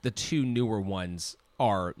two newer ones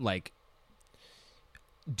are like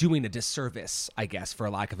doing a disservice, I guess, for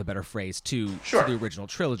lack of a better phrase, to the original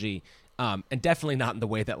trilogy. And definitely not in the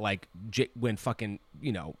way that like when fucking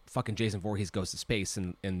Jason Voorhees goes to space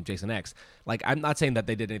in Jason X. Like, I'm not saying that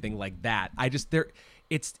they did anything like that. It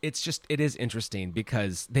is interesting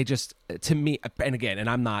because they just, to me, and again, and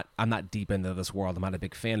I'm not deep into this world. I'm not a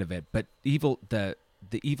big fan of it, but the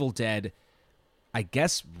Evil Dead I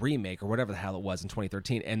guess, remake or whatever the hell it was in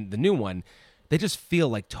 2013, and the new one, they just feel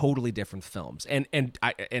like totally different films. And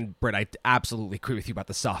Britt, I absolutely agree with you about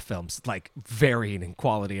the Saw films, like varying in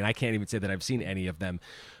quality, and I can't even say that I've seen any of them.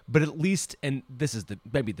 But at least, and this is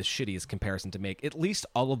maybe the shittiest comparison to make, at least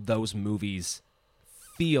all of those movies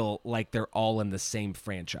feel like they're all in the same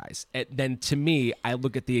franchise. And then to me, I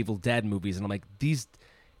look at the Evil Dead movies and I'm like, these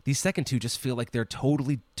second two just feel like they're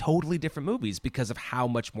totally different movies because of how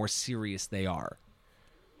much more serious they are.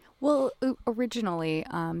 Well, originally,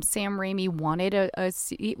 Sam Raimi wanted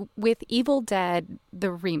with Evil Dead,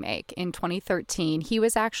 the remake in 2013, he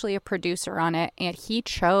was actually a producer on it, and he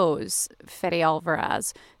chose Fede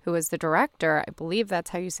Alvarez, who was the director. I believe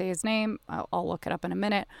that's how you say his name. I'll look it up in a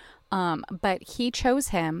minute. But he chose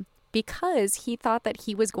him because he thought that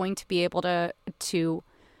he was going to be able to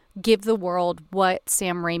give the world what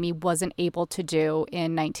Sam Raimi wasn't able to do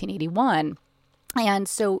in 1981. And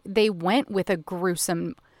so they went with a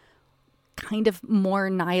gruesome, kind of more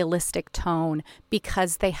nihilistic tone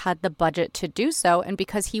because they had the budget to do so, and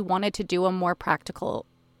because he wanted to do a more practical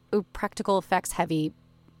effects heavy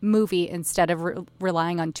movie instead of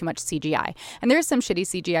relying on too much CGI. And there's some shitty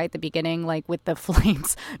CGI at the beginning, like with the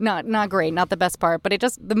flames. Not great, not the best part, but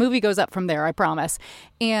the movie goes up from there, I promise.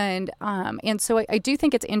 And so I do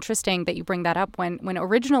think it's interesting that you bring that up when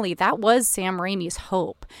originally that was Sam Raimi's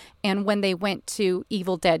hope. And when they went to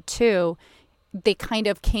Evil Dead 2, they kind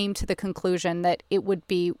of came to the conclusion that it would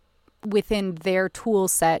be within their tool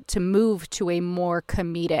set to move to a more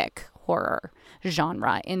comedic horror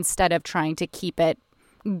genre instead of trying to keep it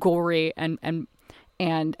gory and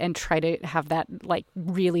try to have that like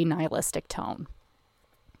really nihilistic tone.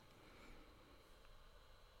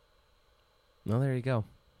 Well, there you go.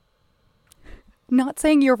 Not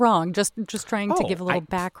saying you're wrong, just trying to give a little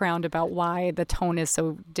background about why the tone is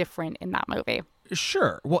so different in that movie.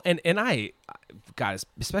 Sure. Well, and I, guys,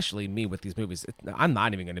 especially me with these movies, I'm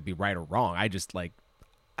not even going to be right or wrong. I just like,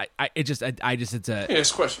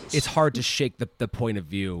 ask questions. It's hard to shake the point of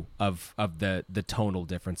view of the tonal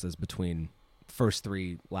differences between first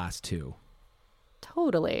three, last two.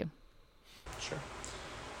 Totally. Sure.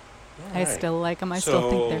 I still like them. I still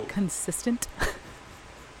think they're consistent.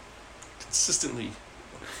 Consistently.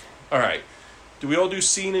 All right. Do we all do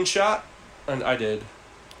scene and shot? And I did.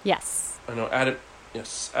 Yes. I know Adam.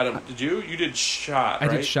 Yes, Adam. Did you? You did shot. Right?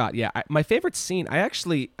 I did shot. Yeah. My favorite scene. I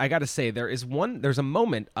got to say, there's a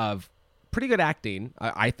moment of pretty good acting.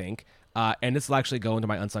 I think, and this will actually go into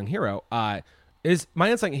my unsung hero. My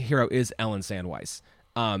unsung hero is Ellen Sandweiss.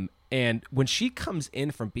 And when she comes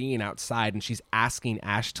in from being outside and she's asking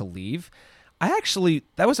Ash to leave,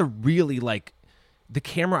 that was a really like, the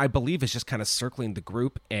camera I believe is just kind of circling the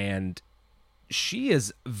group, and she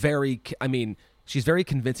is she's very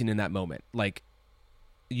convincing in that moment. Like,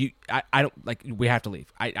 I don't like, we have to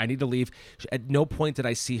leave. I need to leave. At no point did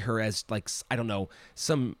I see her as like, I don't know,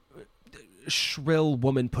 some shrill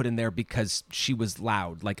woman put in there because she was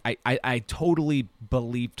loud. Like I totally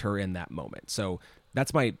believed her in that moment. So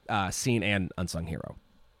that's my scene and unsung hero.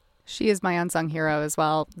 She is my unsung hero as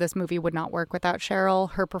well. This movie would not work without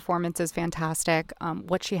Cheryl. Her performance is fantastic.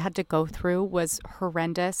 What she had to go through was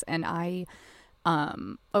horrendous, and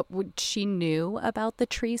she knew about the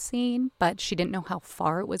tree scene, but she didn't know how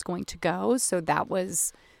far it was going to go. So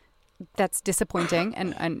that's disappointing.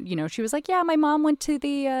 And you know, she was like, yeah, my mom went to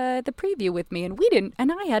the preview with me, and we didn't,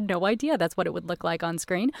 and I had no idea that's what it would look like on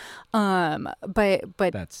screen. But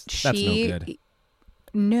that's no good.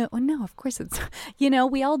 No, of course it's, you know,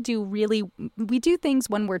 we do things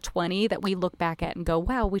when we're 20 that we look back at and go,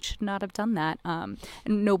 wow, we should not have done that. And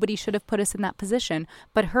nobody should have put us in that position.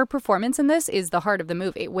 But her performance in this is the heart of the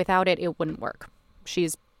movie. Without it, it wouldn't work. She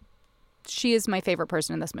is my favorite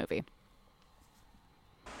person in this movie.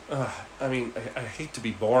 I mean, I hate to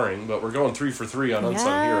be boring, but we're going 3 for 3 on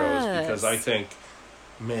Unsung Heroes because I think,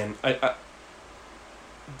 man, I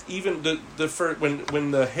even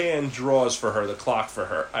when the hand draws for her, the clock for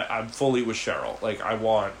her, I'm fully with Cheryl. Like, I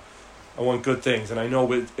want good things, and I know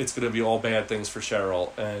it's going to be all bad things for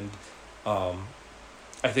Cheryl. And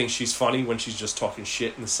I think she's funny when she's just talking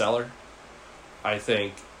shit in the cellar. I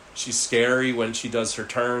think she's scary when she does her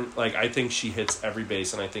turn. Like, I think she hits every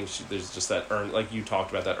base, and I think there's just that like you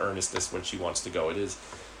talked about, that earnestness when she wants to go. It is.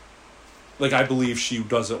 Like, I believe she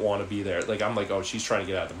doesn't want to be there. Like, I'm like, oh, she's trying to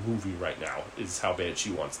get out of the movie right now, is how bad she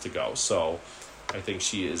wants to go. So, I think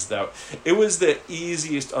she is that. It was the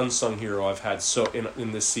easiest unsung hero I've had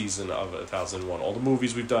in this season of 1001. All the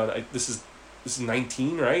movies we've done, this is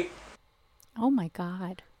 19, right? Oh, my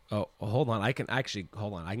God. Oh, hold on. I can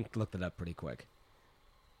look that up pretty quick.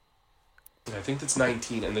 I think that's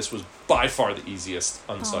 19, and this was by far the easiest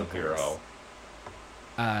unsung hero.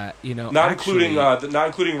 not including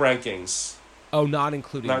rankings. Oh, not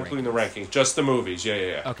including the rankings, just the movies.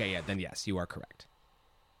 Yeah. Okay, yeah, then yes, you are correct.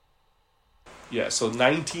 Yeah, so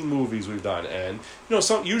 19 movies we've done, and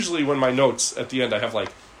usually when my notes at the end I have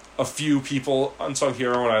like a few people unsung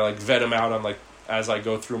hero, and I like vet them out on like as I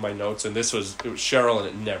go through my notes, and it was Cheryl, and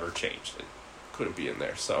it never changed. It couldn't be in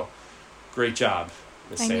there, so great job,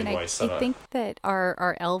 Miss Sandweiss. I think that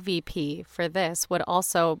our LVP for this would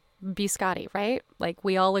also be Scotty, right? Like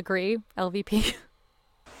we all agree, LVP.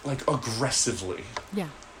 Like aggressively. Yeah.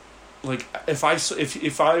 Like if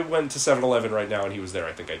I went to 7-Eleven right now and he was there,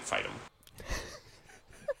 I think I'd fight him.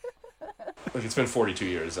 Like it's been 42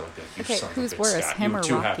 years, and I'm like, you son who's of a bitch, worse, Scott, him you or were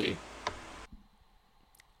too Rocky? happy.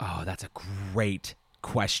 Oh, that's a great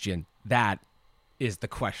question. That is the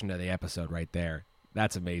question of the episode right there.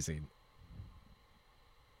 That's amazing.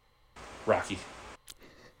 Rocky.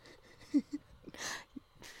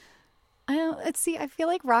 See, I feel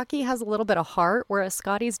like Rocky has a little bit of heart, whereas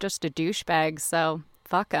Scotty's just a douchebag, so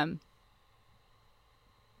fuck him.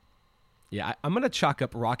 Yeah, I'm going to chalk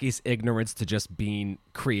up Rocky's ignorance to just being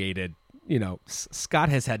created. Scott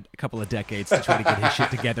has had a couple of decades to try to get his shit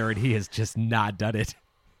together, and he has just not done it.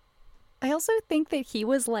 I also think that he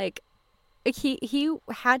was like, he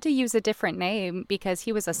had to use a different name because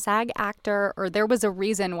he was a SAG actor, or there was a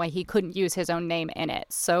reason why he couldn't use his own name in it.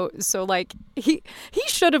 So like he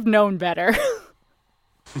should have known better.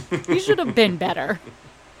 He should have been better.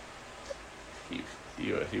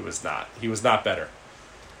 He was not. He was not better.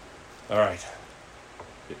 All right.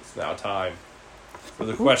 It's now time for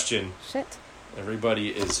the question. Shit. Everybody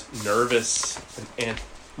is nervous and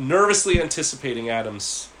nervously anticipating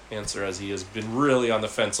Adam's answer, as he has been really on the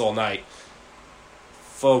fence all night.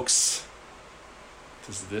 Folks,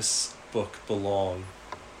 does this book belong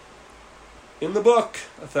in the book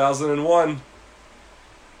 1001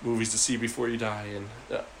 Movies to See Before You Die? And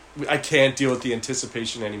I can't deal with the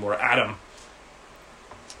anticipation anymore. Adam,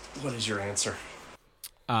 what is your answer?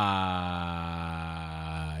 No,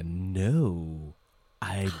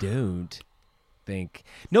 I don't think.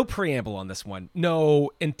 No preamble on this one.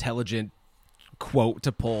 No intelligent quote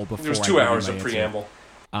to pull before. There's I 2 give you hours my of answer. preamble.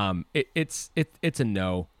 It's a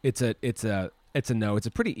no. It's a no. It's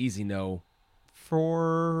a pretty easy no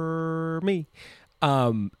for me.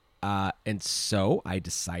 And so I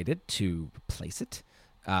decided to replace it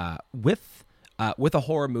with a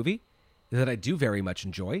horror movie that I do very much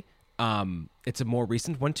enjoy. It's a more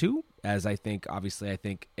recent one too, as I think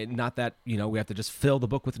not that, we have to just fill the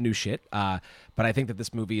book with new shit. But I think that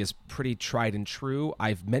this movie is pretty tried and true.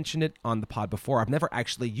 I've mentioned it on the pod before. I've never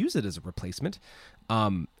actually used it as a replacement.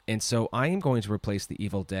 And so I am going to replace The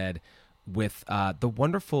Evil Dead with the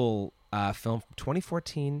wonderful film from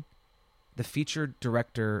 2014, the feature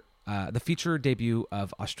debut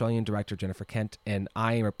of Australian director Jennifer Kent, and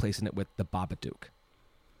I am replacing it with The Babadook.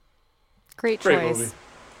 Great choice.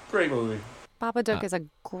 Great movie. Babadook is a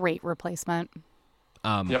great replacement.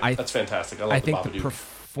 That's fantastic. I think Babadook. The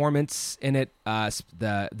performance in it,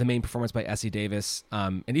 the main performance by Essie Davis,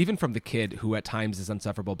 and even from the kid, who at times is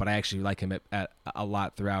insufferable, but I actually like him at a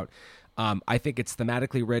lot throughout. I think it's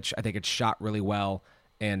thematically rich. I think it's shot really well,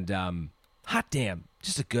 and hot damn,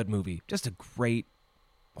 just a good movie, just a great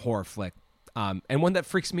horror flick, and one that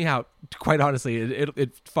freaks me out. Quite honestly,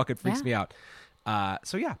 it fucking freaks me out.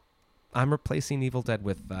 So yeah, I'm replacing Evil Dead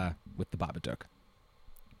with the Babadook.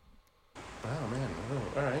 Oh man!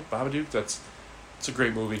 All right, Babadook. It's a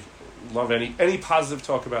great movie. Love any positive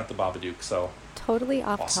talk about the Babadook. So totally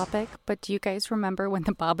off topic, but do you guys remember when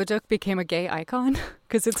the Babadook became a gay icon?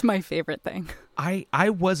 Because it's my favorite thing. I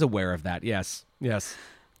was aware of that. Yes.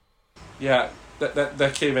 Yeah,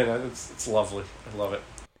 that came in. It's lovely. I love it.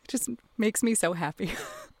 It just makes me so happy.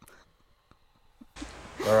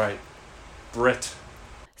 All right, Britt.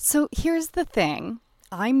 So here's the thing.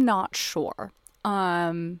 I'm not sure.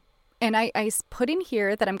 And I put in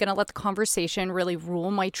here that I'm going to let the conversation really rule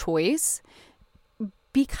my choice,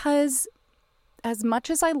 because as much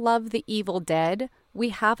as I love The Evil Dead, we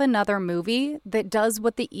have another movie that does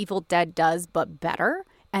what The Evil Dead does, but better,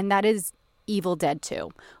 and that is Evil Dead 2.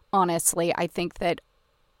 Honestly, I think that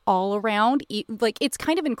all around, it's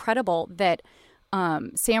kind of incredible that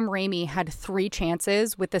Sam Raimi had 3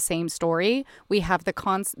 chances with the same story. We have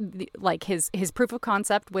his proof of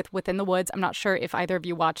concept with Within the Woods. I'm not sure if either of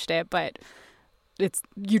you watched it, but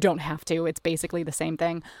you don't have to. It's basically the same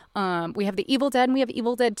thing. We have The Evil Dead, and we have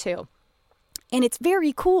Evil Dead 2. And it's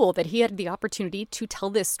very cool that he had the opportunity to tell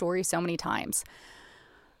this story so many times.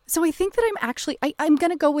 So I think that I'm going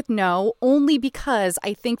to go with no, only because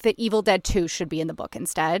I think that Evil Dead 2 should be in the book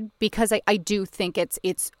instead, because I do think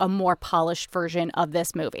it's a more polished version of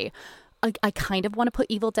this movie. I kind of want to put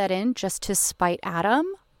Evil Dead in just to spite Adam.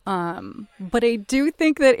 But I do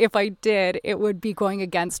think that if I did, it would be going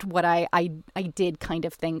against what I did kind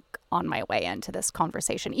of think on my way into this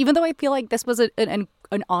conversation, even though I feel like this was an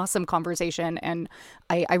awesome conversation, and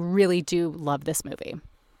I really do love this movie.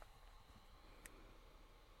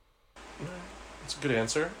 That's a good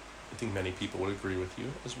answer. I think many people would agree with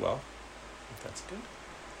you as well. I think that's good.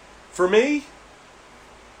 For me,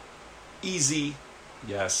 easy,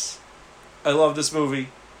 yes. I love this movie.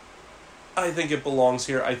 I think it belongs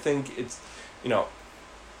here. I think it's,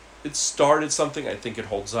 it started something. I think it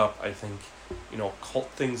holds up. I think, cult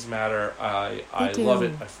things matter. I love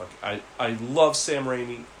it. I love Sam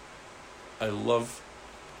Raimi. I love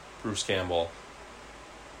Bruce Campbell.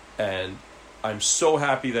 And I'm so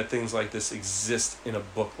happy that things like this exist in a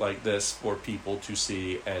book like this for people to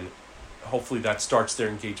see, and hopefully that starts their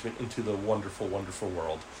engagement into the wonderful, wonderful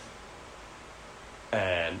world.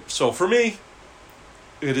 And so for me,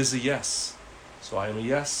 it is a yes. So I am a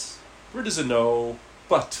yes. Britt is a no,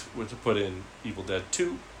 but we're to put in Evil Dead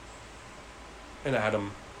 2. And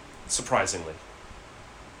Adam, surprisingly,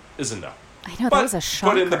 is a no. I know, that was a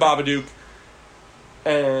shocker. Put in the Babadook.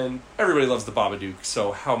 And everybody loves the Babadook,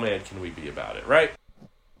 so how mad can we be about it, right?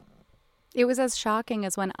 It was as shocking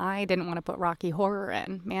as when I didn't want to put Rocky Horror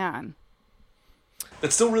in. Man.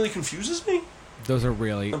 That still really confuses me. Those are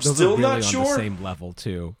really, I'm those still are really not on sure. the same level,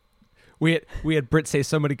 too. We had Britt say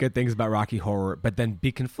so many good things about Rocky Horror, but then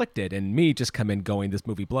be conflicted, and me just come in going, this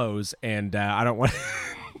movie blows, and I don't want...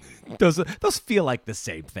 those feel like the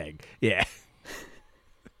same thing. Yeah.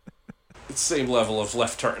 It's the same level of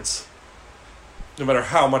left turns. No matter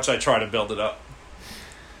how much I try to build it up.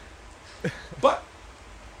 But,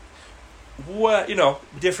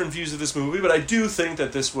 different views of this movie, but I do think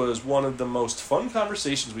that this was one of the most fun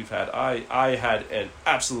conversations we've had. I had an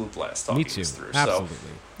absolute blast talking this through. Absolutely.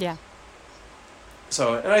 Yeah.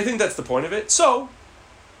 So, and I think that's the point of it. So,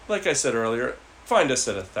 like I said earlier, find us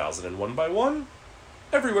at 1001 by 1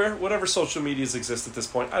 everywhere, whatever social medias exist at this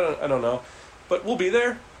point. I don't know, but we'll be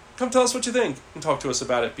there. Come tell us what you think and talk to us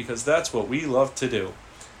about it, because that's what we love to do.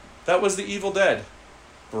 That was The Evil Dead.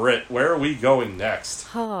 Britt, where are we going next?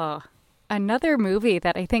 Oh, another movie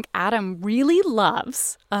that I think Adam really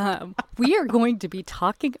loves. We are going to be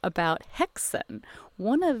talking about Hexen,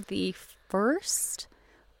 one of the first.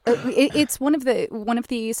 It's one of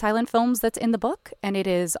the silent films that's in the book, and it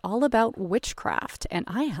is all about witchcraft. And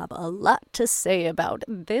I have a lot to say about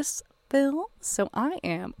this film, so I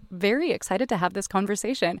am very excited to have this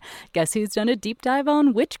conversation. Guess who's done a deep dive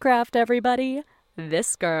on witchcraft, everybody?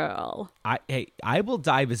 This girl. I will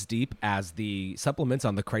dive as deep as the supplements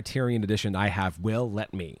on the Criterion edition I have will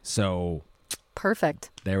let me. So perfect.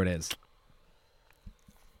 There it is.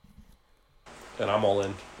 And I'm all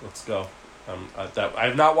in. Let's go. I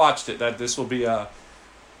have not watched it. This will be a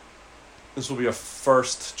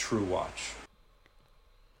first true watch.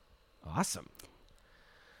 Awesome.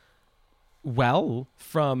 Well,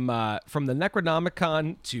 from the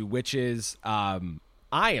Necronomicon to witches, I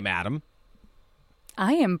am Adam.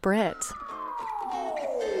 I am Britt.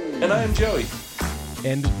 And I am Joey.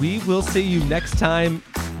 And we will see you next time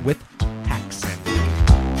with